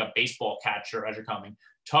up almost like a baseball catcher as you're coming,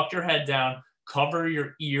 tuck your head down, cover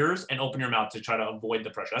your ears and open your mouth to try to avoid the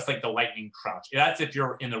pressure. That's like the lightning crouch. That's if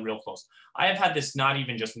you're in the real close. I have had this not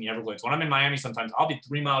even just in the Everglades. When I'm in Miami, sometimes I'll be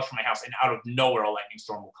 3 miles from my house and out of nowhere a lightning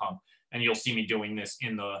storm will come. And you'll see me doing this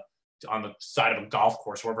on the side of a golf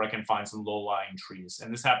course, wherever I can find some low-lying trees.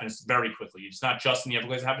 And this happens very quickly. It's not just in the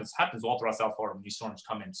Everglades. It happens all throughout South Florida when these storms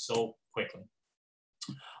come in so quickly.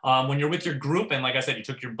 When you're with your group, and like I said, you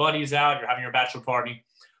took your buddies out, you're having your bachelor party,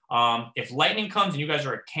 if lightning comes and you guys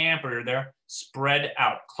are at camp or you're there, spread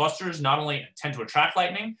out. Clusters not only tend to attract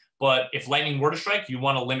lightning, but if lightning were to strike, you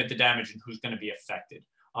want to limit the damage and who's going to be affected.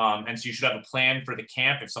 And so you should have a plan for the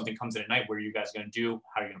camp. If something comes in at night, what are you guys going to do?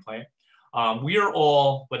 How are you going to play it? We are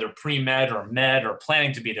all, whether pre-med or med or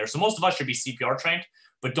planning to be there. So most of us should be CPR trained,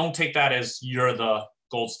 but don't take that as you're the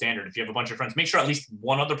gold standard. If you have a bunch of friends, make sure at least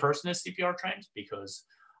one other person is CPR trained, because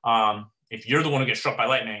if you're the one who gets struck by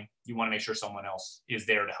lightning, you want to make sure someone else is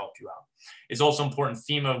there to help you out. It's also important,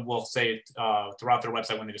 FEMA will say throughout their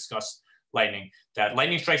website when they discuss lightning, that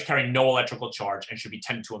lightning strikes carry no electrical charge and should be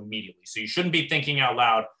tended to immediately. So you shouldn't be thinking out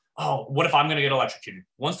loud, oh, what if I'm going to get electrocuted?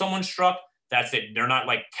 Once someone's struck, that's it. They're not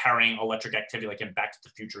like carrying electric activity like in Back to the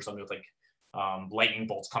Future or something with like lightning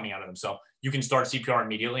bolts coming out of them. So you can start CPR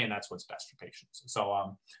immediately, and that's what's best for patients.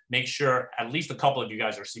 So make sure at least a couple of you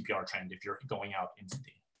guys are CPR trained if you're going out into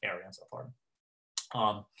the area and so forth.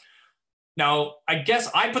 Now, I guess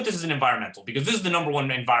I put this as an environmental because this is the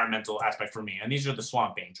 #1 environmental aspect for me, and these are the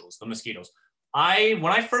swamp angels, the mosquitoes. When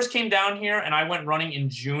I first came down here and I went running in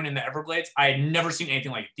June in the Everglades, I had never seen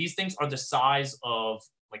anything like it. These things are the size of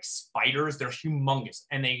like spiders. They're humongous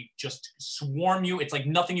and they just swarm you. It's like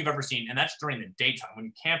nothing you've ever seen. And that's during the daytime. When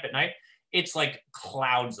you camp at night, it's like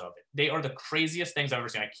clouds of it. They are the craziest things I've ever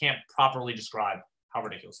seen. I can't properly describe how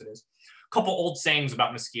ridiculous it is. A couple old sayings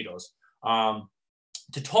about mosquitoes.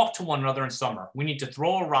 To talk to one another in summer, we need to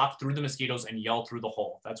throw a rock through the mosquitoes and yell through the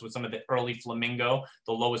hole. That's what some of the early Flamingo,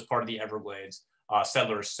 the lowest part of the Everglades,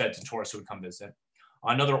 settlers said to tourists who would come visit.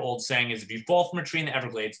 Another old saying is, if you fall from a tree in the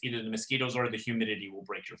Everglades, either the mosquitoes or the humidity will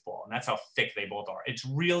break your fall. And that's how thick they both are. It's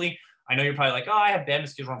really, I know you're probably like, oh, I have bad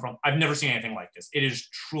mosquitoes where I'm from. I've never seen anything like this. It is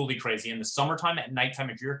truly crazy. In the summertime, at nighttime,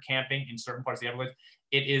 if you're camping in certain parts of the Everglades,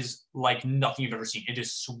 it is like nothing you've ever seen. It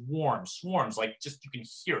is swarms, like just, you can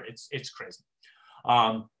hear it. It's crazy.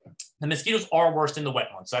 The mosquitoes are worst in the wet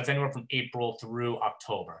months. So that's anywhere from April through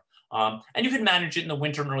October. And you can manage it in the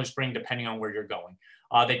winter and early spring, depending on where you're going.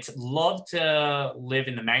 They love to live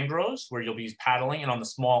in the mangroves where you'll be paddling and on the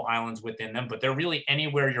small islands within them, but they're really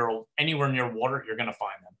anywhere near water, you're gonna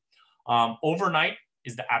find them. Overnight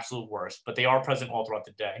is the absolute worst, but they are present all throughout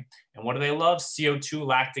the day. And what do they love? CO2,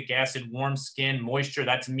 lactic acid, warm skin, moisture.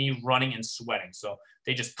 That's me running and sweating. So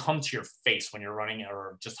they just come to your face when you're running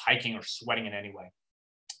or just hiking or sweating in any way.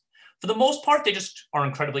 For the most part, they just are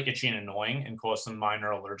incredibly itchy and annoying and cause some minor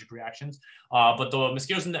allergic reactions. But the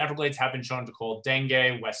mosquitoes in the Everglades have been shown to cause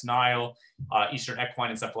dengue, West Nile, Eastern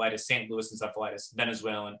equine encephalitis, St. Louis encephalitis,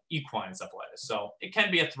 Venezuelan equine encephalitis. So it can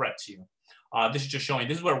be a threat to you. This is just showing,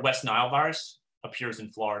 this is where West Nile virus appears in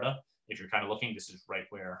Florida. If you're kind of looking, this is right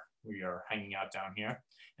where we are hanging out down here.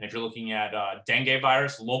 And if you're looking at dengue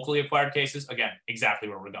virus, locally acquired cases, again, exactly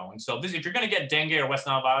where we're going. So if you're going to get dengue or West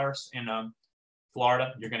Nile virus in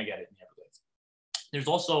Florida, you're going to get it in the Everglades. There's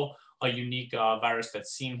also a unique virus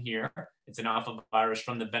that's seen here. It's an alpha virus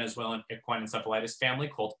from the Venezuelan equine encephalitis family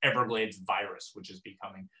called Everglades virus, which is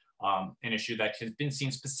becoming an issue that has been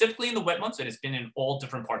seen specifically in the wet months, and it's been in all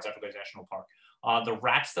different parts of Everglades National Park. The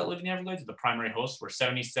rats that live in the Everglades are the primary hosts, where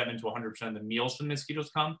 77 to 100% of the meals from the mosquitoes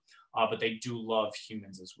come, but they do love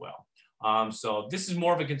humans as well. So this is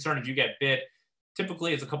more of a concern if you get bit.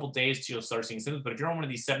 Typically, it's a couple days till you'll start seeing symptoms, but if you're on one of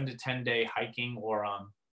these 7 to 10 day hiking or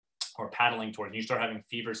paddling tours, and you start having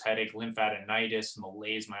fevers, headache, lymphadenitis,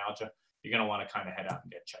 malaise, myalgia, you're going to want to kind of head out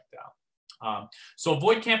and get checked out. So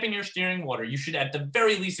avoid camping near steering water. You should, at the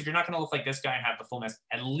very least, if you're not going to look like this guy and have the full mask,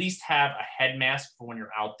 at least have a head mask for when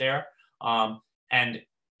you're out there. And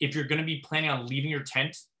if you're going to be planning on leaving your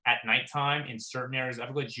tent at nighttime in certain areas of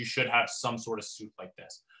Everglades, you should have some sort of suit like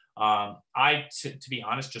this. To be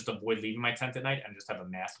honest, just avoid leaving my tent at night and just have a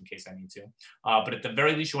mask in case I need to. But at the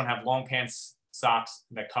very least, you want to have long pants, socks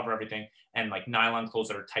that cover everything, and like nylon clothes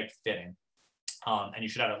that are tight fitting. And you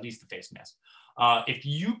should have at least a face mask. If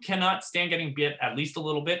you cannot stand getting bit at least a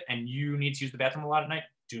little bit and you need to use the bathroom a lot at night,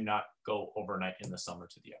 do not go overnight in the summer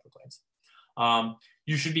to the Everglades.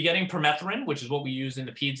 You should be getting permethrin, which is what we use in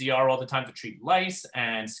the PEDS-ER all the time to treat lice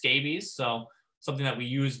and scabies. So something that we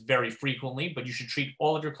use very frequently, but you should treat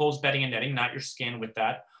all of your clothes, bedding, and netting, not your skin with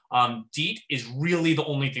that. DEET is really the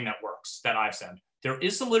only thing that works that I've found. There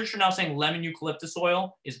is some literature now saying lemon eucalyptus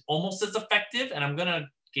oil is almost as effective, and I'm gonna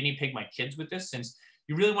guinea pig my kids with this since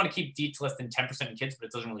you really want to keep DEET to less than 10% in kids, but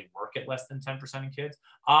it doesn't really work at less than 10% in kids.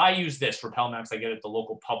 I use this Repel Max. I get it at the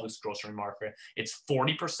local Publix grocery market. It's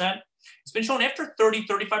 40%. It's been shown after 30,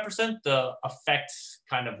 35%, the effect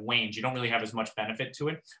kind of wanes. You don't really have as much benefit to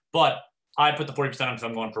it, but I put the 40% on because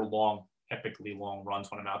I'm going for long, epically long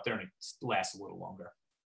runs when I'm out there, and it lasts a little longer.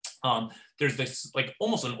 There's this like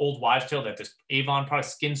almost an old wives' tale that this Avon product,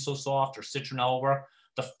 Skin So Soft or Citronella work.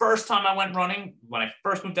 The first time I went running, when I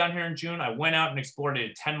first moved down here in June, I went out and explored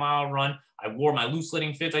a 10-mile run. I wore my loose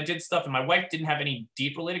lidding fits. I did stuff, and my wife didn't have any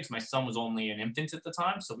DEET related because my son was only an infant at the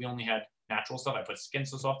time, so we only had natural stuff. I put Skin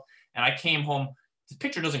So Soft, and I came home. The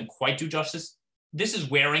picture doesn't quite do justice. This is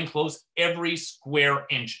wearing clothes. Every square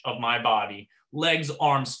inch of my body, legs,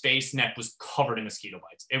 arms, face, neck, was covered in mosquito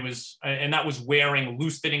bites. It was, and that was wearing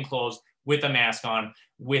loose fitting clothes with a mask on,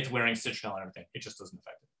 with wearing citronelle and everything. It just doesn't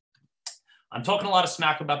affect it. I'm talking a lot of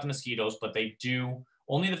smack about the mosquitoes, but they do,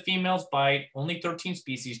 only the females bite, only 13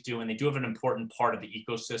 species do, and they do have an important part of the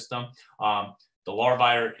ecosystem. The larvae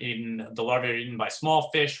are eaten by small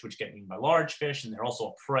fish, which get eaten by large fish, and they're also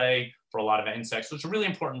a prey for a lot of insects. So it's a really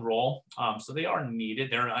important role. So they are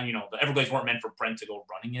needed. They're, the Everglades weren't meant for Brent to go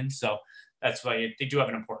running in, so that's why they do have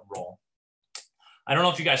an important role. I don't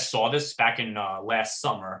know if you guys saw this back in last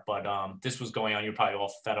summer, but this was going on. You're probably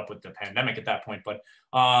all fed up with the pandemic at that point. But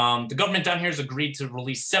the government down here has agreed to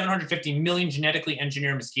release 750 million genetically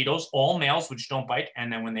engineered mosquitoes, all males, which don't bite.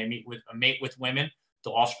 And then when they mate with women,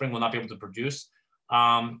 the offspring will not be able to produce.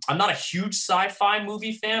 I'm not a huge sci-fi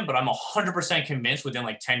movie fan, but I'm 100% convinced within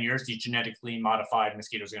like 10 years, these genetically modified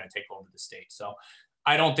mosquitoes are going to take over the state. So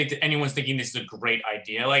I don't think that anyone's thinking this is a great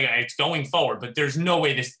idea. Like, it's going forward, but there's no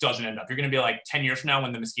way this doesn't end up. You're going to be like 10 years from now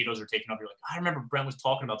when the mosquitoes are taken up. You're like, I remember Brent was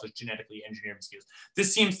talking about those genetically engineered mosquitoes.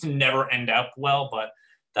 This seems to never end up well, but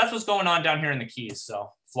that's what's going on down here in the Keys. So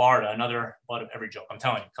Florida, another butt of every joke. I'm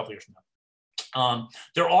telling you, a couple years from now.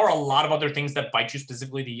 There are a lot of other things that bite you,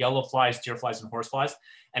 specifically the yellow flies, deer flies, and horse flies.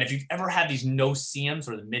 And if you've ever had these no-see-ums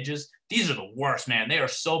or the midges, these are the worst, man. They are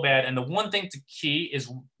so bad. And the one thing to key is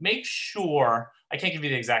make sure, I can't give you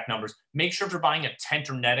the exact numbers, make sure if you're buying a tent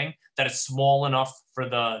or netting that it's small enough for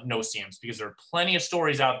the no-see-ums, because there are plenty of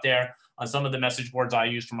stories out there on some of the message boards I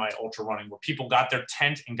use for my ultra running where people got their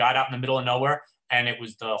tent and got out in the middle of nowhere and it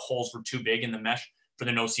was the holes were too big in the mesh for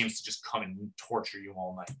the no-see-ums to just come and torture you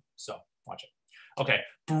all night. So watch it. Okay,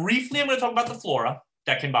 briefly, I'm going to talk about the flora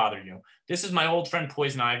that can bother you. This is my old friend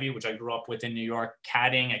poison ivy, which I grew up with in New York,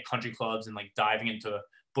 caddying at country clubs and like diving into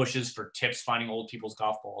bushes for tips, finding old people's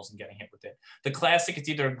golf balls and getting hit with it. The classic, it's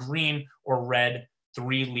either green or red,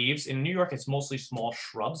 3 leaves. In New York, it's mostly small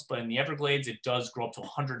shrubs, but in the Everglades, it does grow up to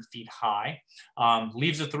 100 feet high.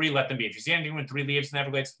 Leaves of 3, let them be. If you see anything with 3 leaves in the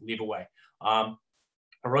Everglades, leave away.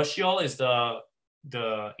 Urushiol is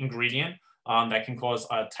the ingredient. That can cause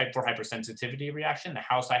a type 4 hypersensitivity reaction. The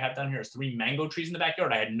house I have down here has 3 mango trees in the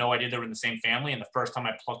backyard. I had no idea they were in the same family. And the first time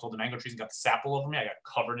I plucked all the mango trees and got the sap all over me, I got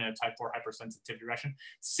covered in a type 4 hypersensitivity reaction.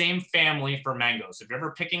 Same family for mangoes. If you're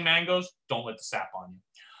ever picking mangoes, don't let the sap on you.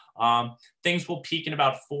 Things will peak in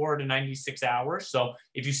about 4 to 96 hours. So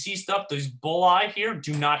if you see stuff, these bullseye here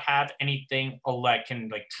do not have anything can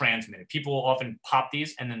like transmit it. People often pop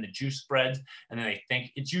these and then the juice spreads and then they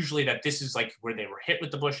think it's usually that this is like where they were hit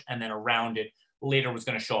with the bush and then around it later was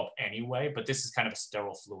going to show up anyway, but this is kind of a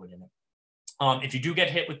sterile fluid in it. If you do get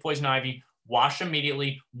hit with poison ivy, wash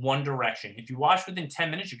immediately, one direction. If you wash within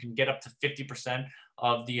 10 minutes, you can get up to 50%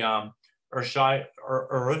 of the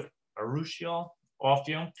urushiol off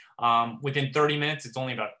you. Within 30 minutes, it's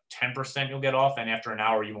only about 10% you'll get off, and after an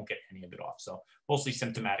hour, you won't get any of it off. So mostly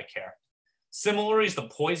symptomatic care. Similarly is the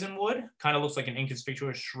poisonwood, kind of looks like an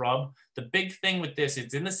inconspicuous shrub. The big thing with this,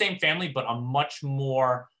 it's in the same family, but a much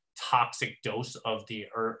more toxic dose of the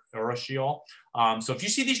urushiol. So if you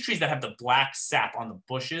see these trees that have the black sap on the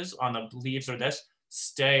bushes, on the leaves or this,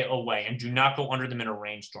 stay away and do not go under them in a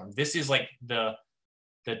rainstorm. This is like the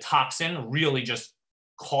toxin really just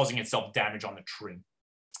causing itself damage on the tree.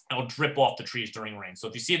 It'll drip off the trees during rain. So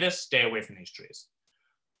if you see this, stay away from these trees.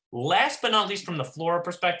 Last but not least from the flora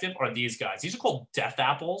perspective are these guys. These are called death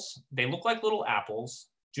apples. They look like little apples.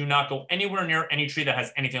 Do not go anywhere near any tree that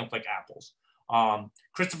has anything like apples.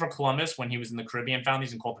 Christopher Columbus, when he was in the Caribbean, found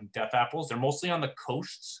these and called them death apples. They're mostly on the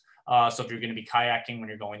coasts. So if you're going to be kayaking when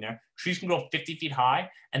you're going there, trees can grow 50 feet high.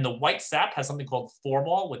 And the white sap has something called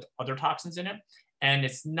forbol with other toxins in it. And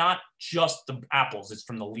it's not just the apples, it's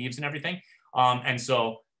from the leaves and everything. And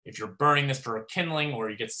so if you're burning this for a kindling or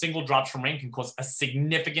you get single drops from rain, it can cause a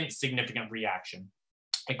significant reaction.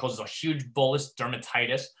 It causes a huge bullous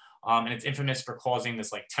dermatitis. And it's infamous for causing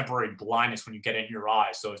this like temporary blindness when you get it in your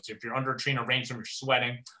eyes. So if you're under a tree in a rainstorm, you're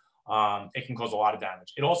sweating, it can cause a lot of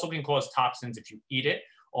damage. It also can cause toxins if you eat it.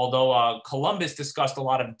 Although Columbus discussed a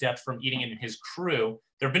lot of death from eating it in his crew,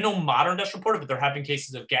 there have been no modern deaths reported, but there have been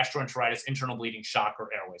cases of gastroenteritis, internal bleeding, shock, or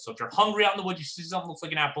airway. So if you're hungry out in the woods, you see something that looks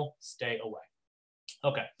like an apple, stay away.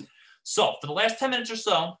 Okay, so for the last 10 minutes or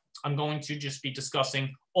so, I'm going to just be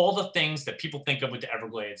discussing all the things that people think of with the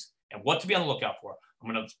Everglades and what to be on the lookout for. I'm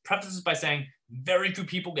going to preface this by saying very few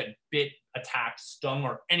people get bit, attacked, stung,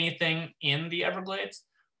 or anything in the Everglades.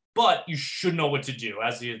 But you should know what to do.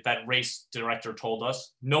 As that race director told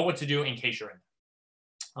us, know what to do in case you're in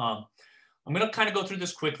there. I'm going to kind of go through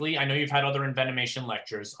this quickly. I know you've had other envenomation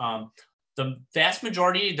lectures. The vast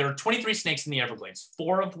majority, there are 23 snakes in the Everglades,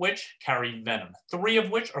 4 of which carry venom, 3 of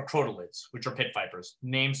which are crotalids, which are pit vipers,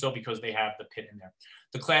 named so because they have the pit in there.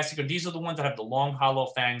 The classic, these are the ones that have the long hollow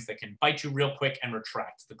fangs that can bite you real quick and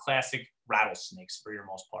retract. The classic rattlesnakes for your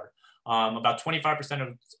most part. About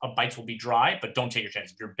 25% of bites will be dry, but don't take your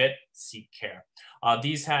chance. If you're bit, seek care.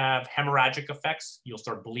 These have hemorrhagic effects. You'll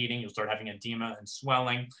start bleeding, you'll start having edema and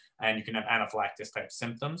swelling, and you can have anaphylactic type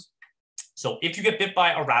symptoms. So if you get bit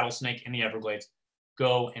by a rattlesnake in the Everglades,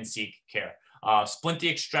 go and seek care. Splint the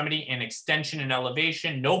extremity in extension and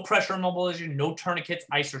elevation, no pressure immobilization, no tourniquets,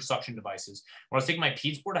 ice or suction devices. When I was taking my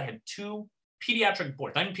peds board, I had 2 pediatric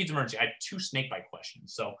boards, not even peds emergency, I had 2 snake bite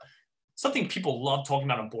questions. So something people love talking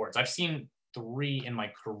about on boards. I've seen 3 in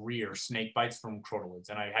my career snake bites from crotalids,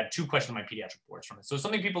 and I had 2 questions on my pediatric boards from it. So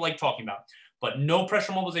something people like talking about, but no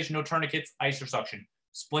pressure immobilization, no tourniquets, ice or suction.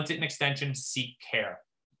 Splint it in extension, seek care.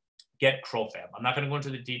 Get CroFab. I'm not going to go into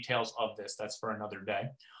the details of this. That's for another day.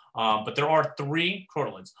 But there are 3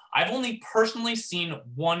 crotalids. I've only personally seen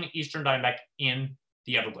 1 eastern diamondback in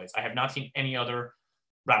the Everglades. I have not seen any other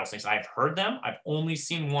rattlesnakes. I've heard them. I've only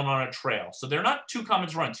seen 1 on a trail. So they're not too common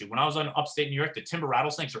to run to. When I was in upstate New York, the timber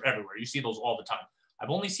rattlesnakes are everywhere. You see those all the time. I've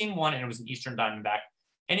only seen 1, and it was an eastern diamondback,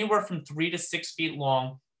 anywhere from 3 to 6 feet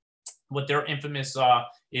long. What they're infamous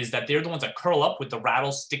is that they're the ones that curl up with the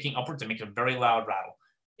rattles sticking upwards and make a very loud rattle.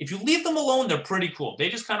 If you leave them alone, they're pretty cool. They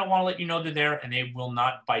just kind of want to let you know they're there, and they will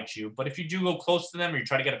not bite you. But if you do go close to them or you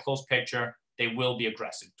try to get a close picture, they will be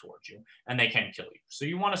aggressive towards you, and they can kill you. So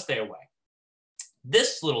you want to stay away.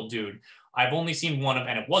 This little dude, I've only seen 1 of,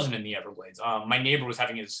 and it wasn't in the Everglades. My neighbor was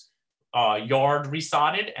having his yard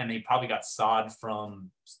resodded, and they probably got sod from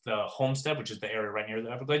the homestead, which is the area right near the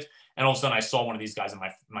Everglades. And all of a sudden, I saw one of these guys in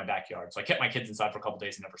my backyard. So I kept my kids inside for a couple of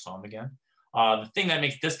days and never saw him again. The thing that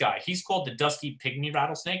makes this guy, he's called the dusky pygmy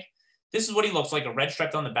rattlesnake. This is what he looks like, a red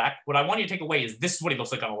stripe on the back. What I want you to take away is this is what he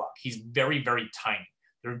looks like on a log. He's very, very tiny.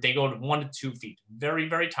 They go to 1 to 2 feet, very,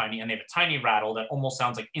 very tiny, and they have a tiny rattle that almost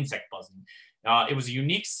sounds like insect buzzing. It was a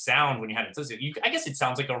unique sound when you had it. I guess it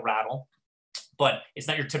sounds like a rattle, but it's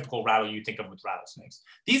not your typical rattle you think of with rattlesnakes.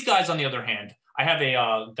 These guys, on the other hand, I have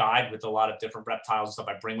a guide with a lot of different reptiles and stuff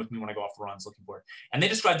I bring with me when I go off runs looking for it. And they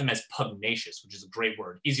describe them as pugnacious, which is a great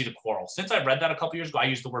word, easy to quarrel. Since I read that a couple years ago, I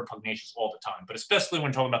use the word pugnacious all the time, but especially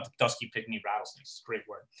when talking about the dusky pygmy rattlesnakes. It's a great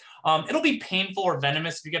word. It'll be painful or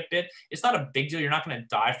venomous if you get bit. It's not a big deal. You're not going to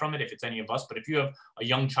die from it if it's any of us, but if you have a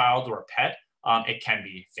young child or a pet, it can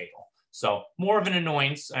be fatal. So more of an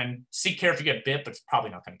annoyance, and seek care if you get bit, but it's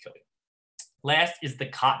probably not going to kill you. Last is the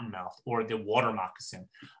cottonmouth or the water moccasin.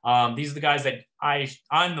 These are the guys that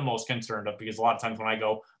I'm the most concerned of, because a lot of times when I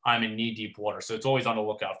go, I'm in knee-deep water. So it's always on the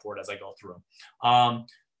lookout for it as I go through.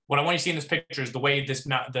 What I want you to see in this picture is the way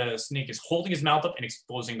the snake is holding his mouth up and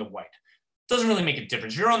exposing the white. Doesn't really make a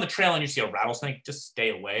difference. You're on the trail and you see a rattlesnake, just stay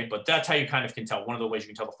away. But that's how you kind of can tell. One of the ways you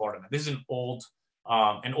can tell the Florida man. This is an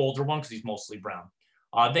older one because he's mostly brown.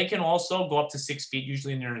 They can also go up to 6 feet,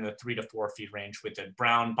 usually they're in the 3 to 4 feet range with a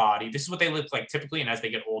brown body. This is what they look like typically, and as they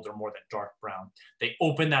get older, more that dark brown. They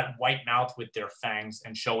open that white mouth with their fangs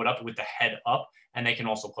and show it up with the head up, and they can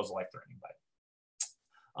also cause a life-threatening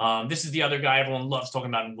bite. This is the other guy everyone loves talking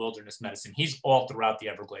about in wilderness medicine. He's all throughout the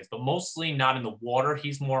Everglades, but mostly not in the water.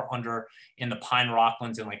 He's more in the pine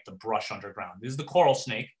rocklands and like the brush underground. This is the coral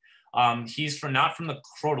snake. He's not from the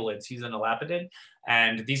crotalids. He's an elapidid,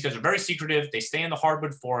 and these guys are very secretive. They stay in the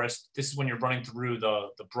hardwood forest. This is when you're running through the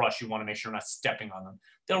brush. You want to make sure you're not stepping on them.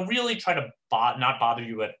 They'll really try to not bother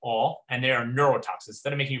you at all, and they are neurotoxic.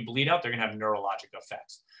 Instead of making you bleed out, they're going to have neurologic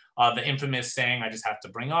effects. The infamous saying I just have to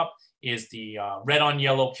bring up is the red on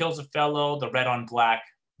yellow kills a fellow, the red on black,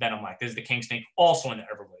 venom black. This is the king snake, also in the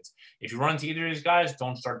Everglades. If you run into either of these guys,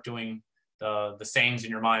 don't start doing the sayings in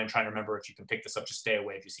your mind and trying to remember if you can pick this up. Just stay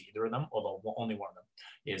away if you see either of them, although only one of them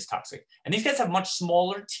is toxic. And these guys have much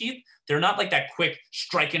smaller teeth. They're not like that quick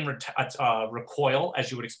strike and recoil as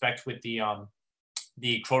you would expect with the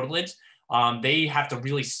crotalids. They have to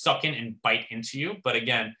really suck in and bite into you. But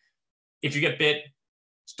again, if you get bit,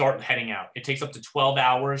 start heading out. It takes up to 12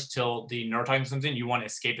 hours till the neurotoxin comes in. You want to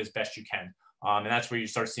escape as best you can. And that's where you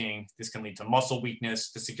start seeing this can lead to muscle weakness,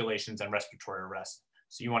 fasciculations, and respiratory arrest.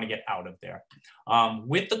 So you want to get out of there.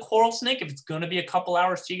 With the coral snake, if it's going to be a couple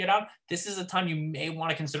hours to get out, this is a time you may want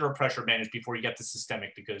to consider a pressure bandage before you get the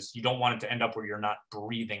systemic, because you don't want it to end up where you're not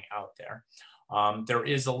breathing out there. There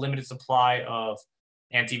is a limited supply of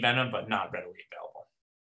anti-venom, but not readily available.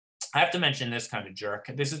 I have to mention this kind of jerk.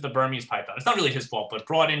 This is the Burmese python. It's not really his fault, but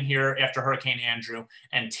brought in here after Hurricane Andrew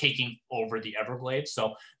and taking over the Everglades.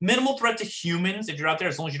 So minimal threat to humans if you're out there,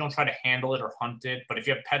 as long as you don't try to handle it or hunt it. But if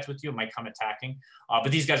you have pets with you, it might come attacking.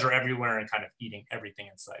 But these guys are everywhere and kind of eating everything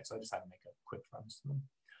in sight. So I just had to make a quick reference to them.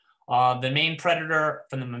 The main predator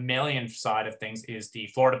from the mammalian side of things is the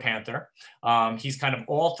Florida panther. He's kind of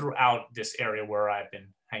all throughout this area where I've been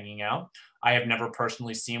hanging out. I have never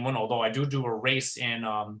personally seen one, although I do a race in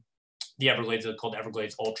the Everglades called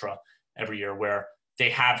Everglades Ultra every year, where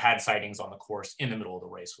they have had sightings on the course in the middle of the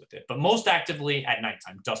race with it, but most actively at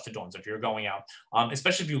nighttime, dusk to dawn. So if you're going out,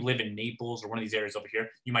 especially if you live in Naples or one of these areas over here,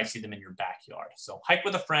 you might see them in your backyard. So hike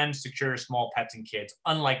with a friend, secure your small pets and kids,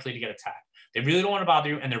 unlikely to get attacked. They really don't want to bother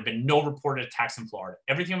you, and there have been no reported attacks in Florida.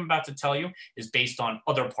 Everything I'm about to tell you is based on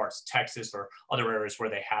other parts, Texas or other areas where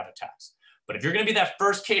they have attacks. But if you're going to be that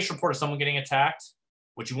first case report of someone getting attacked,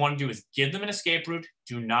 what you want to do is give them an escape route.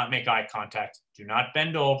 Do not make eye contact. Do not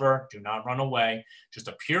bend over. Do not run away. Just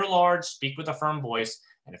appear large, speak with a firm voice.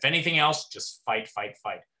 And if anything else, just fight, fight,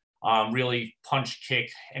 fight. Really punch,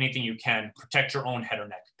 kick, anything you can. Protect your own head or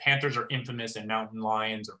neck. Panthers are infamous, and mountain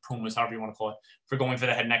lions or pumas, however you want to call it, for going for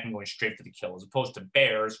the head, neck, and going straight for the kill, as opposed to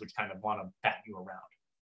bears, which kind of want to bat you around.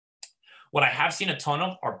 What I have seen a ton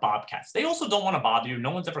of are bobcats. They also don't want to bother you.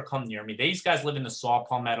 No one's ever come near me. These guys live in the saw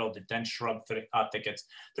palmetto, the dense shrub thickets.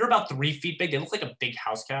 They're about 3 feet big. They look like a big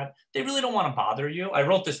house cat. They really don't want to bother you. I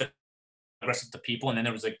wrote this aggressive to people, and then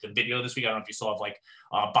there was like the video this week. I don't know if you saw, of like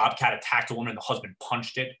a bobcat attacked a woman and the husband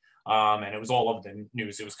punched it. And it was all over the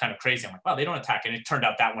news. It was kind of crazy. I'm like, wow, they don't attack. And it turned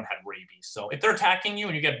out that one had rabies. So if they're attacking you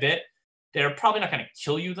and you get bit, they're probably not going to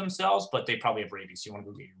kill you themselves, but they probably have rabies. So you want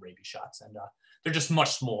to go get your rabies shots. And they're just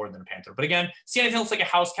much smaller than a panther. But again, see anything that looks like a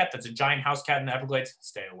house cat that's a giant house cat in the Everglades,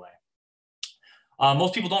 stay away.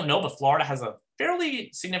 Most people don't know, but Florida has a fairly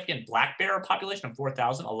significant black bear population of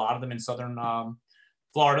 4,000, a lot of them in southern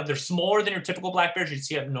Florida. They're smaller than your typical black bears you'd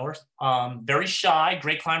see up north. Very shy,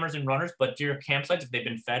 great climbers and runners, but to your campsites, if they've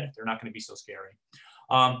been fed, they're not going to be so scary.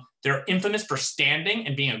 They're infamous for standing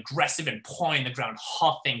and being aggressive and pawing the ground,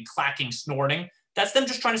 huffing, clacking, snorting. That's them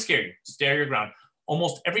just trying to scare you, stare your ground.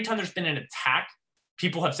 Almost every time there's been an attack,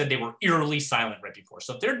 people have said they were eerily silent right before.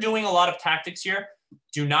 So if they're doing a lot of tactics here,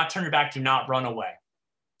 do not turn your back, do not run away.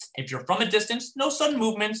 If you're from a distance, no sudden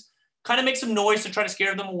movements, kind of make some noise to try to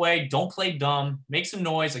scare them away. Don't play dumb, make some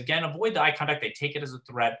noise. Again, avoid the eye contact. They take it as a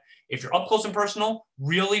threat. If you're up close and personal,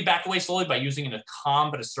 really back away slowly by using a calm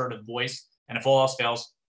but assertive voice. And if all else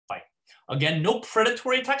fails, fight. Again, no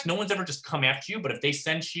predatory attacks. No one's ever just come after you, but if they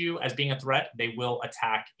sense you as being a threat, they will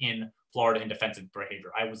attack in Florida in defensive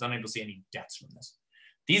behavior. I was unable to see any deaths from this.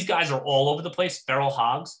 These guys are all over the place, feral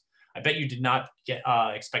hogs. I bet you did not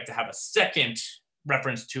expect to have a second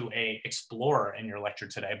reference to a explorer in your lecture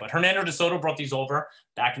today, but Hernando de Soto brought these over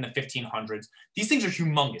back in the 1500s. These things are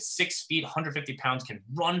humongous, 6 feet, 150 pounds, can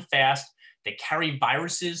run fast. They carry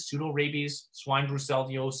viruses, pseudo-rabies, swine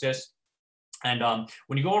brucellosis. And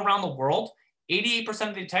when you go around the world, 88%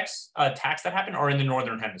 of the attacks that happen are in the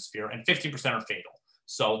Northern Hemisphere, and 50% are fatal.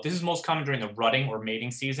 So this is most common during the rutting or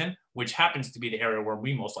mating season, which happens to be the area where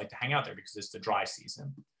we most like to hang out there because it's the dry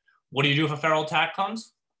season. What do you do if a feral attack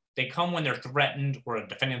comes? They come when they're threatened or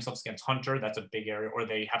defending themselves against hunter. That's a big area, or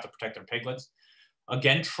they have to protect their piglets.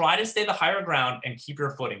 Again, try to stay the higher ground and keep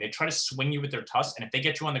your footing. They try to swing you with their tusks, and if they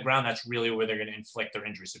get you on the ground, that's really where they're going to inflict their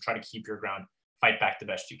injury. So try to keep your ground, fight back the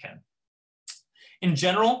best you can. In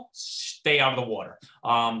general, stay out of the water.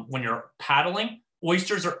 When you're paddling,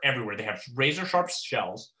 oysters are everywhere. They have razor sharp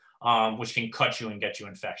shells, which can cut you and get you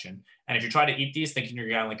infection. And if you try to eat these thinking you're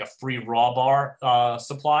getting like a free raw bar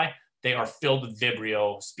supply, they are filled with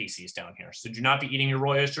Vibrio species down here. So do not be eating your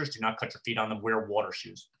raw oysters. Do not cut your feet on them. Wear water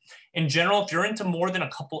shoes. In general, if you're into more than a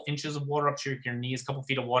couple inches of water up to your knees, a couple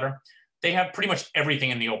feet of water, they have pretty much everything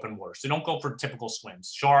in the open water. So don't go for typical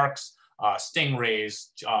swims. Sharks, stingrays,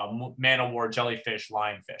 man-o-war, jellyfish,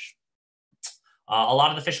 lionfish. A lot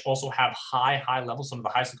of the fish also have high levels, some of the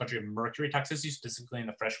highest in the country, of mercury toxicity, specifically in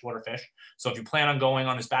the freshwater fish. So if you plan on going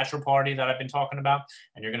on this bachelor party that I've been talking about,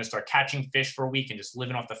 and you're going to start catching fish for a week and just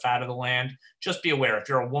living off the fat of the land, just be aware. If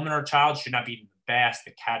you're a woman or a child, you should not be eating the bass,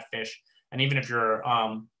 the catfish. And even if you're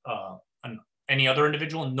any other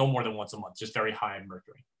individual, no more than once a month, just very high in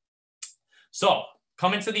mercury. So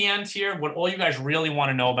coming to the end here, what all you guys really want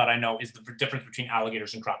to know about, I know, is the difference between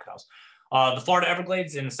alligators and crocodiles. The Florida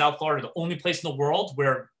Everglades and the South Florida are the only place in the world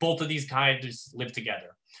where both of these guys live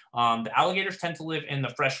together. The alligators tend to live in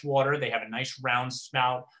the fresh water. They have a nice round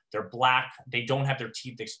snout. They're black. They don't have their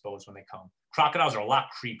teeth exposed when they come. Crocodiles are a lot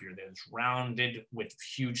creepier. They're just rounded with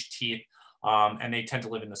huge teeth, and they tend to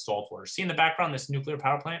live in the salt water. See in the background, this nuclear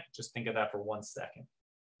power plant? Just think of that for 1 second.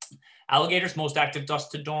 Alligators most active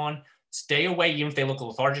dusk to dawn. Stay away. Even if they look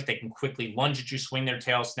lethargic, they can quickly lunge at you, swing their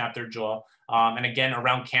tail, snap their jaw. And again,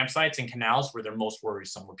 around campsites and canals where they're most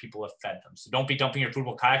worrisome, where people have fed them. So don't be dumping your food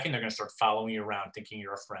while kayaking. They're going to start following you around thinking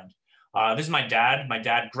you're a friend. This is my dad. My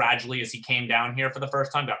dad gradually, as he came down here for the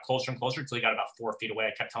first time, got closer and closer until he got about 4 feet away.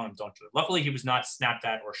 I kept telling him, don't do it. Luckily, he was not snapped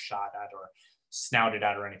at or shot at or snouted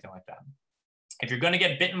at or anything like that. If you're going to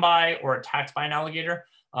get bitten by or attacked by an alligator,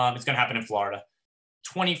 it's going to happen in Florida.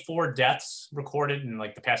 24 deaths recorded in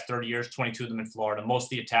like the past 30 years, 22 of them in Florida. Most of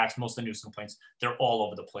the attacks, most of the nuisance complaints, they're all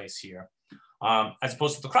over the place here. As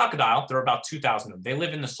opposed to the crocodile, there are about 2,000 of them. They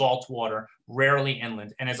live in the salt water, rarely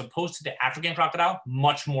inland. And as opposed to the African crocodile,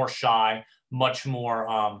 much more shy, much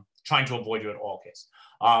more trying to avoid you at all cases.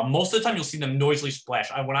 Most of the time, you'll see them noisily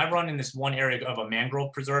splash. When I run in this one area of a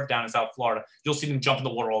mangrove preserve down in South Florida, you'll see them jump in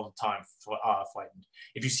the water all the time, frightened.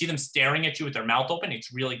 If you see them staring at you with their mouth open,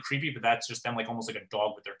 it's really creepy, but that's just them like almost like a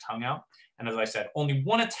dog with their tongue out. And as I said, only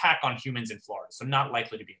one attack on humans in Florida, so not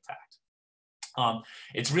likely to be attacked.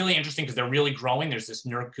 It's really interesting because they're really growing. There's this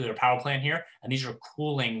nuclear power plant here, and these are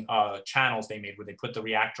cooling channels they made where they put the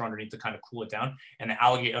reactor underneath to kind of cool it down. And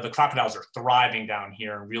the crocodiles are thriving down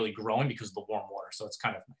here and really growing because of the warm water. So it's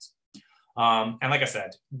kind of nice. And like I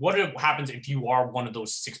said, what happens if you are one of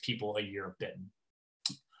those 6 people a year bitten?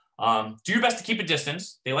 Do your best to keep a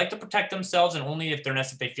distance. They like to protect themselves, and only if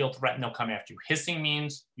they feel threatened, they'll come after you. Hissing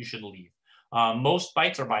means you should leave. Most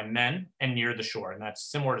bites are by men and near the shore, and that's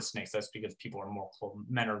similar to snakes. That's because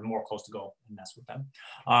men are more close to go and mess with them.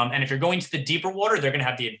 And if you're going to the deeper water, they're going to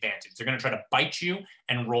have the advantage. They're going to try to bite you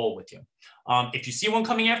and roll with you. If you see one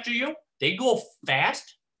coming after you, they go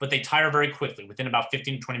fast, but they tire very quickly within about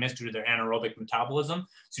 15 to 20 minutes due to their anaerobic metabolism.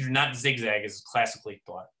 So do not zigzag as classically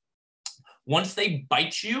thought. Once they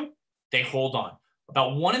bite you, they hold on.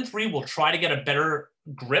 About 1 in 3 will try to get a better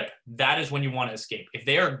grip. That is when you want to escape. If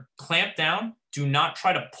they are clamped down, do not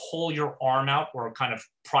try to pull your arm out or kind of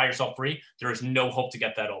pry yourself free. There is no hope to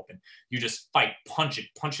get that open. You just fight, punch it,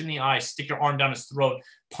 punch in the eye, stick your arm down his throat,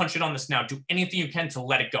 punch it on the snout, do anything you can to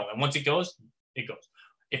let it go. And once it goes, it goes.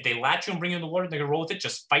 If they latch you and bring you in the water, they're going to roll with it.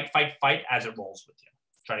 Just fight, fight, fight as it rolls with you.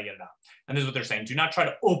 Try to get it out. And this is what they're saying. Do not try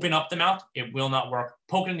to open up the mouth. It will not work.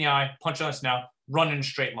 Poke it in the eye, punch on the snout, run in a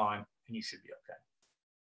straight line, and you should be okay.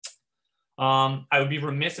 I would be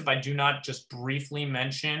remiss if I do not just briefly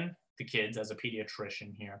mention the kids as a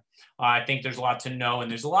pediatrician here. I think there's a lot to know, and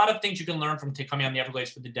there's a lot of things you can learn from coming on the Everglades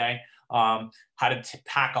for the day. How to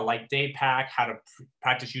pack a light day pack, how to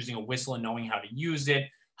practice using a whistle and knowing how to use it,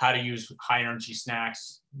 how to use high energy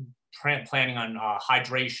snacks, planning on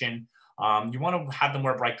hydration. You want to have them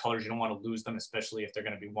wear bright colors. You don't want to lose them, especially if they're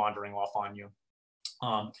going to be wandering off on you.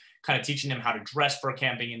 Kind of teaching them how to dress for a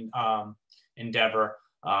camping endeavor.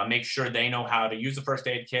 Make sure they know how to use the first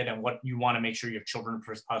aid kit and what you want to make sure your children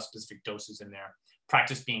specific doses in there.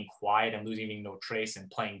 Practice being quiet and leaving no trace and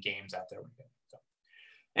playing games out there. So,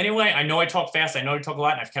 anyway, I know I talk fast. I know I talk a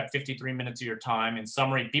lot, and I've kept 53 minutes of your time. In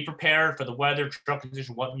summary, be prepared for the weather, trail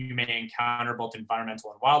conditions, what you may encounter, both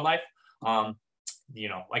environmental and wildlife.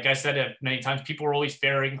 Like I said many times, people are always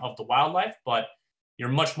fearing of the wildlife, but you're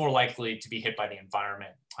much more likely to be hit by the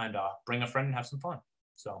environment. And bring a friend and have some fun.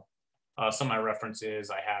 So. Some of my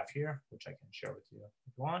references I have here, which I can share with you if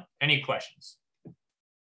you want. Any questions?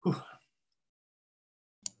 Whew.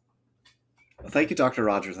 Well, thank you, Dr.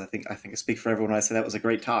 Rogers. I think I speak for everyone when I say that was a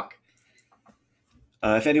great talk.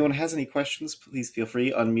 If anyone has any questions, please feel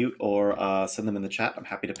free, unmute or send them in the chat. I'm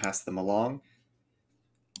happy to pass them along.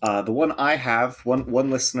 The one I have,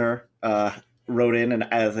 one listener wrote in, and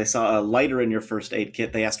as they saw a lighter in your first aid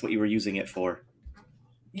kit, they asked what you were using it for.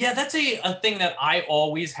 Yeah, that's a thing that I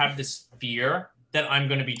always have this fear that I'm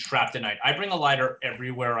going to be trapped at night. I bring a lighter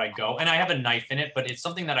everywhere I go, and I have a knife in it, but it's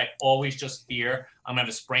something that I always just fear. I'm going to have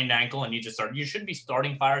a sprained ankle and need to start. You shouldn't be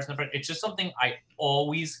starting fires. It's just something I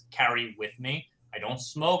always carry with me. I don't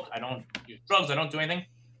smoke. I don't use drugs. I don't do anything.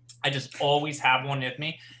 I just always have one with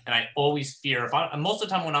me, and I always fear. Most of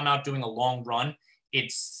the time when I'm out doing a long run,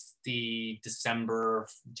 it's the December,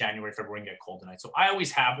 January, February, and get cold at night. So I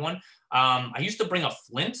always have one. I used to bring a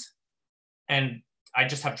flint, and I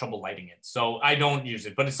just have trouble lighting it. So I don't use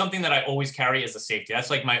it, but it's something that I always carry as a safety.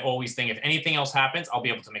 That's like my always thing. If anything else happens, I'll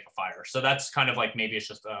be able to make a fire. So that's kind of like, maybe it's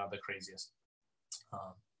just the craziest.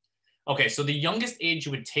 Okay, so the youngest age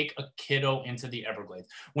you would take a kiddo into the Everglades.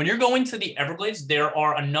 When you're going to the Everglades, there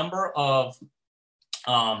are a number of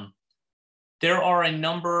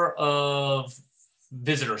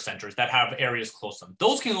visitor centers that have areas close to them.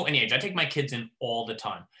 Those can go any age. I take my kids in all the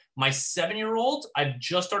time. My 7-year-old, I've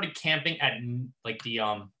just started camping at like the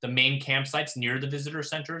main campsites near the visitor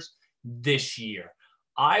centers this year.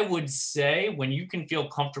 I would say when you can feel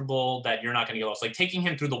comfortable that you're not going to get lost, like taking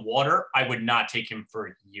him through the water, I would not take him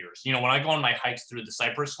for years. You know, when I go on my hikes through the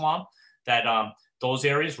cypress swamp, that those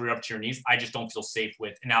areas where you're up to your knees, I just don't feel safe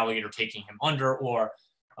with an alligator taking him under, or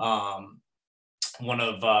one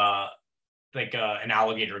of an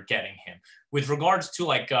alligator getting him. With regards to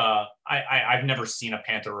like, I've never seen a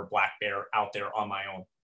panther or black bear out there on my own.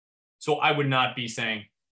 So I would not be saying,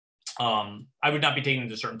 I would not be taking them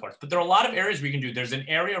to certain parts, but there are a lot of areas we can do. There's an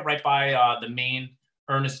area right by the main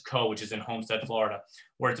Ernest Cove, which is in Homestead, Florida,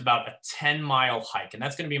 where it's about a 10-mile hike. And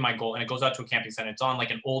that's going to be my goal. And it goes out to a camping site. It's on like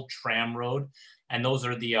an old tram road. And those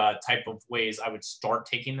are the type of ways I would start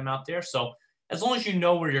taking them out there. So as long as you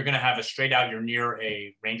know where you're going to have a straight out, you're near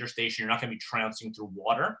a ranger station, you're not going to be trouncing through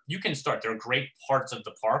water, you can start. There are great parts of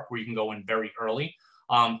the park where you can go in very early.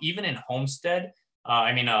 Even in Homestead,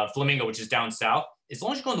 Flamingo, which is down south, as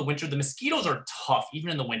long as you go in the winter, the mosquitoes are tough, even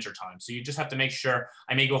in the winter time. So you just have to make sure.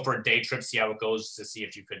 I may go for a day trip, see how it goes, to see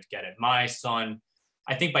if you could get it. My son,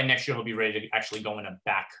 I think by next year, he'll be ready to actually go in a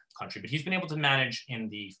back country, but he's been able to manage in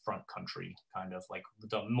the front country, kind of like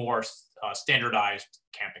the more standardized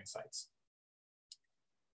camping sites.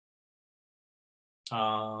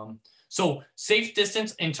 So safe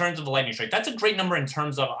distance in terms of the lightning strike, that's a great number in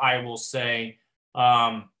terms of, I will say,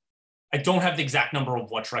 I don't have the exact number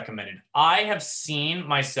of what's recommended. I have seen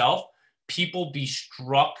myself, people be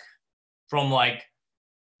struck by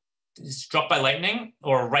lightning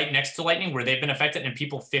or right next to lightning where they've been affected, and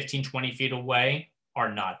people 15, 20 feet away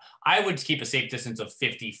are not. I would keep a safe distance of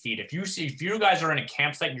 50 feet. If you guys are in a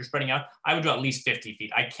campsite and you're spreading out, I would do at least 50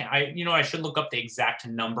 feet. I should look up the exact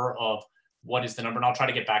number of what is the number, and I'll try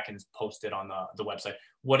to get back and post it on the website.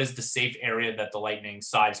 What is the safe area that the lightning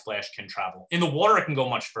side splash can travel? In the water, it can go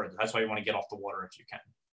much further. That's why you want to get off the water if you can.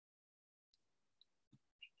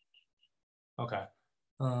 Okay.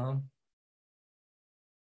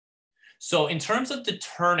 So in terms of the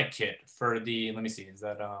tourniquet for the, let me see, is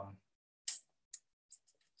that,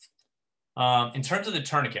 in terms of the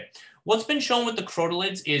tourniquet, what's been shown with the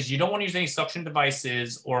crotalids is you don't want to use any suction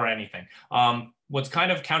devices or anything. What's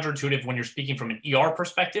kind of counterintuitive when you're speaking from an ER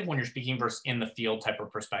perspective, when you're speaking versus in the field type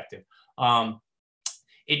of perspective.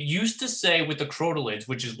 It used to say with the crotalids,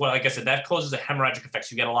 which is what, like I said, that causes a hemorrhagic effect.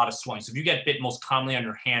 So you get a lot of swelling. So if you get bit most commonly on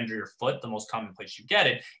your hand or your foot, the most common place you get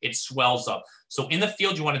it, it swells up. So in the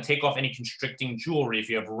field, you want to take off any constricting jewelry if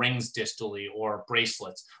you have rings distally or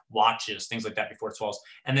bracelets, watches, things like that before it swells.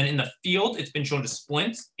 And then in the field, it's been shown to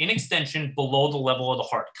splint in extension below the level of the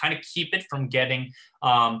heart, kind of keep it from getting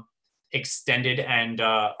extended and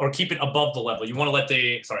or keep it above the level. You want to let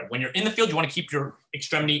when you're in the field, you want to keep your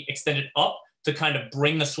extremity extended up to kind of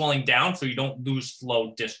bring the swelling down so you don't lose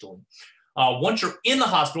flow distally. Once you're in the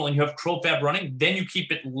hospital and you have CroFab running, then you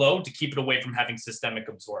keep it low to keep it away from having systemic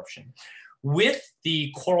absorption. With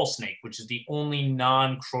the coral snake, which is the only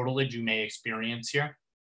non-crotalid you may experience here,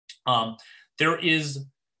 there is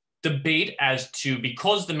debate as to,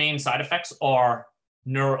 because the main side effects are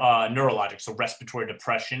neurologic, so respiratory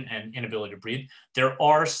depression and inability to breathe, there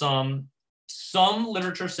are some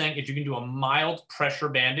literature saying if you can do a mild pressure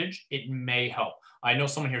bandage, it may help. I know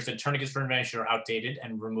someone here said tourniquets for intervention are outdated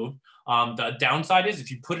and removed. The downside is if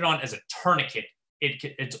you put it on as a tourniquet,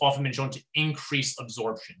 it's often been shown to increase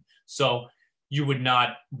absorption. So you would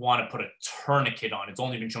not want to put a tourniquet on. It's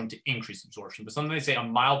only been shown to increase absorption. But sometimes they say a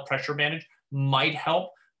mild pressure bandage might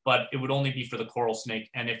help, but it would only be for the coral snake.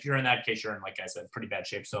 And if you're in that case, you're in, like I said, pretty bad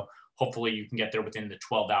shape. So hopefully you can get there within the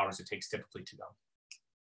 12 hours it takes typically to go.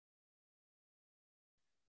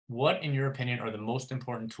 What, in your opinion, are the most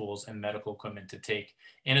important tools and medical equipment to take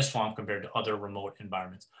in a swamp compared to other remote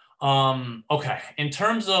environments? Okay, in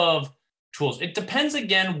terms of tools, it depends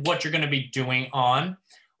again what you're going to be doing on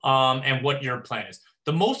and what your plan is.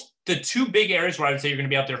 The two big areas where I would say you're going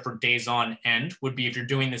to be out there for days on end would be if you're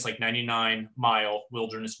doing this like 99-mile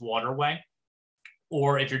wilderness waterway,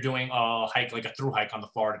 or if you're doing a hike, like a through hike on the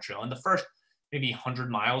Florida Trail. And the first maybe 100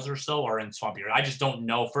 miles or so are in swampy area. I just don't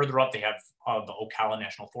know. Further up, they have the Ocala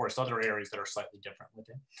National Forest, other areas that are slightly different with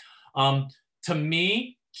it. To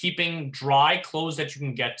me, keeping dry clothes that you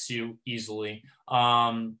can get to easily,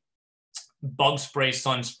 bug spray,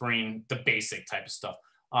 sunscreen, the basic type of stuff.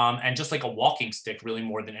 And just like a walking stick, really,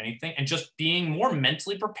 more than anything, and just being more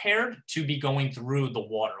mentally prepared to be going through the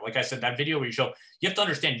water. Like I said, that video where you show, you have to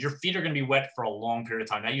understand your feet are going to be wet for a long period of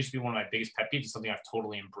time. That used to be one of my biggest pet peeves. It's something I've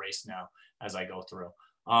totally embraced now as I go through.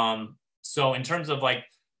 So in terms of like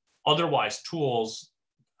otherwise tools,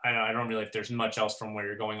 I don't really, if there's much else from where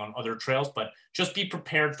you're going on other trails, but just be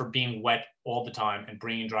prepared for being wet all the time and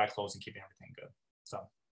bringing dry clothes and keeping everything good. So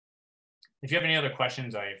if you have any other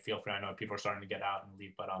questions, I feel free. I know people are starting to get out and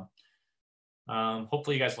leave, but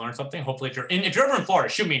Hopefully you guys learned something. Hopefully if you're ever in Florida,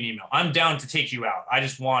 shoot me an email. I'm down to take you out. I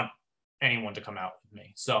just want anyone to come out with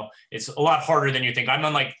me. So it's a lot harder than you think. I'm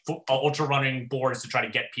on like ultra running boards to try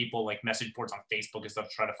to get people, like message boards on Facebook and stuff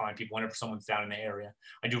to try to find people whenever someone's down in the area.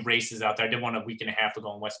 I do races out there. I did one a week and a half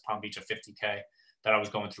ago in West Palm Beach, a 50K that I was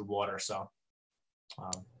going through water. So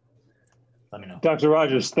let me know. Dr.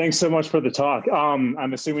 Rogers, thanks so much for the talk.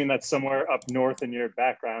 I'm assuming that's somewhere up north in your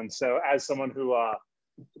background. So as someone who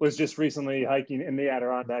was just recently hiking in the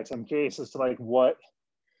Adirondacks, I'm curious as to like what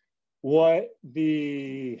your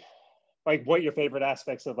favorite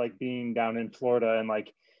aspects of like being down in Florida and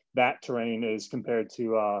like that terrain is compared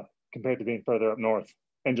to being further up north,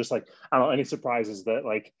 and just like, I don't know, any surprises that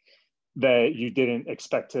like that you didn't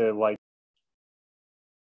expect to like.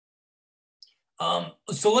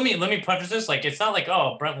 So let me preface this. Like, it's not like,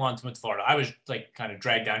 oh, Brent wants to move to Florida. I was like kind of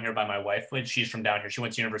dragged down here by my wife. She's from down here. She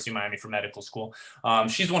went to University of Miami for medical school.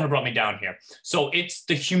 She's the one who brought me down here. So it's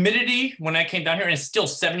the humidity when I came down here, and it's still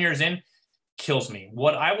 7 years in, kills me.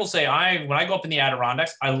 What I will say, when I go up in the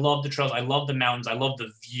Adirondacks, I love the trails. I love the mountains. I love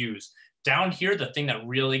the views. Down here, the thing that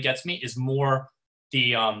really gets me is more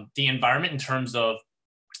the environment in terms of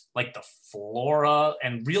like the flora,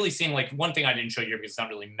 and really seeing, like, one thing I didn't show you because it's not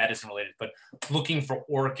really medicine related, but looking for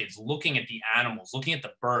orchids, looking at the animals, looking at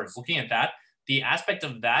the birds, looking at that. The aspect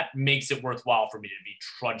of that makes it worthwhile for me to be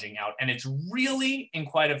trudging out. And it's really in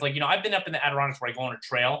quite of like, I've been up in the Adirondacks where I go on a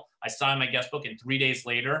trail, I sign my guest book, and 3 days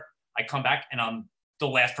later, I come back and I'm the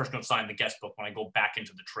last person to have signed the guest book when I go back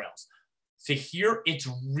into the trails. So here, it's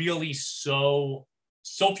really so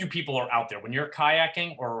few people are out there. When you're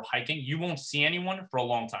kayaking or hiking, you won't see anyone for a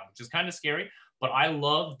long time, which is kind of scary. But I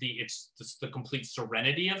love it's the complete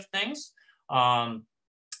serenity of things,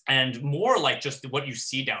 and more like just what you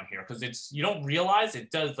see down here, because you don't realize it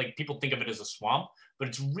does. Like, people think of it as a swamp, but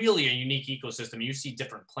it's really a unique ecosystem. You see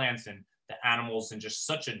different plants and the animals and just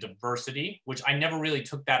such a diversity, which I never really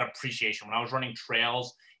took that appreciation when I was running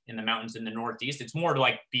trails in the mountains in the Northeast. It's more to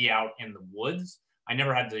like be out in the woods. I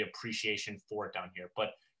never had the appreciation for it down here.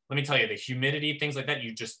 But let me tell you, the humidity, things like that,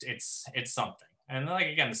 it's something. And like,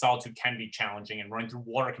 again, the solitude can be challenging, and running through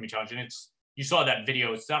water can be challenging. You saw that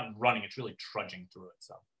video, it's not running, it's really trudging through it.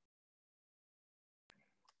 So.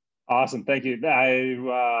 Awesome, thank you.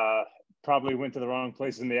 I probably went to the wrong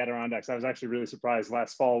place in the Adirondacks. I was actually really surprised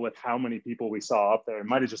last fall with how many people we saw up there. It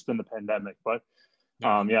might've just been the pandemic, but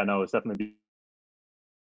yeah, no, it's definitely.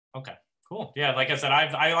 Okay. Cool. Yeah, like I said,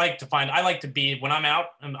 I like to be, when I'm out,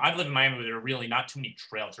 I've lived in Miami where there are really not too many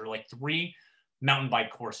trails. There are like 3 mountain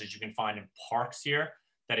bike courses you can find in parks here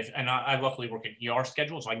that I luckily work an ER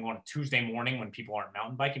schedule, so I can go on a Tuesday morning when people aren't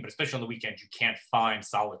mountain biking, but especially on the weekends, you can't find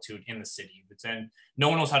solitude in the city. But then no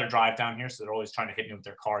one knows how to drive down here, so they're always trying to hit me with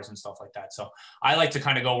their cars and stuff like that. So I like to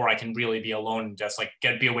kind of go where I can really be alone and just like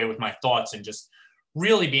be away with my thoughts and just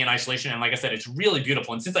really be in isolation. And like I said, it's really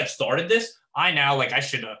beautiful. And since I've started this, I now, like, I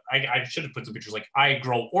should have put some pictures. Like, I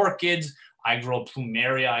grow orchids, I grow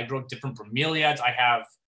plumeria, I grow different bromeliads, I have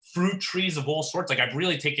fruit trees of all sorts. Like, I've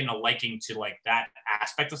really taken a liking to like that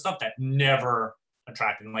aspect of stuff that never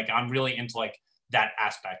attracted me. Like, I'm really into like that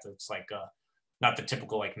aspect. It's like not the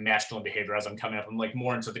typical like masculine behavior as I'm coming up. I'm like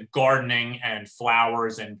more into the gardening and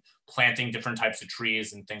flowers and planting different types of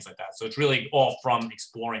trees and things like that. So it's really all from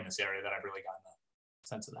exploring this area that I've really gotten a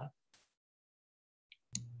sense of that.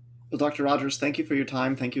 Well, Dr. Rogers, thank you for your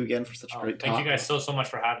time. Thank you again for such a great talk. Thank you guys so much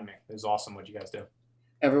for having me. It was awesome what you guys do.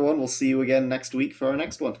 Everyone, we'll see you again next week for our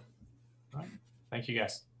next one. All right. Thank you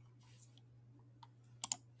guys.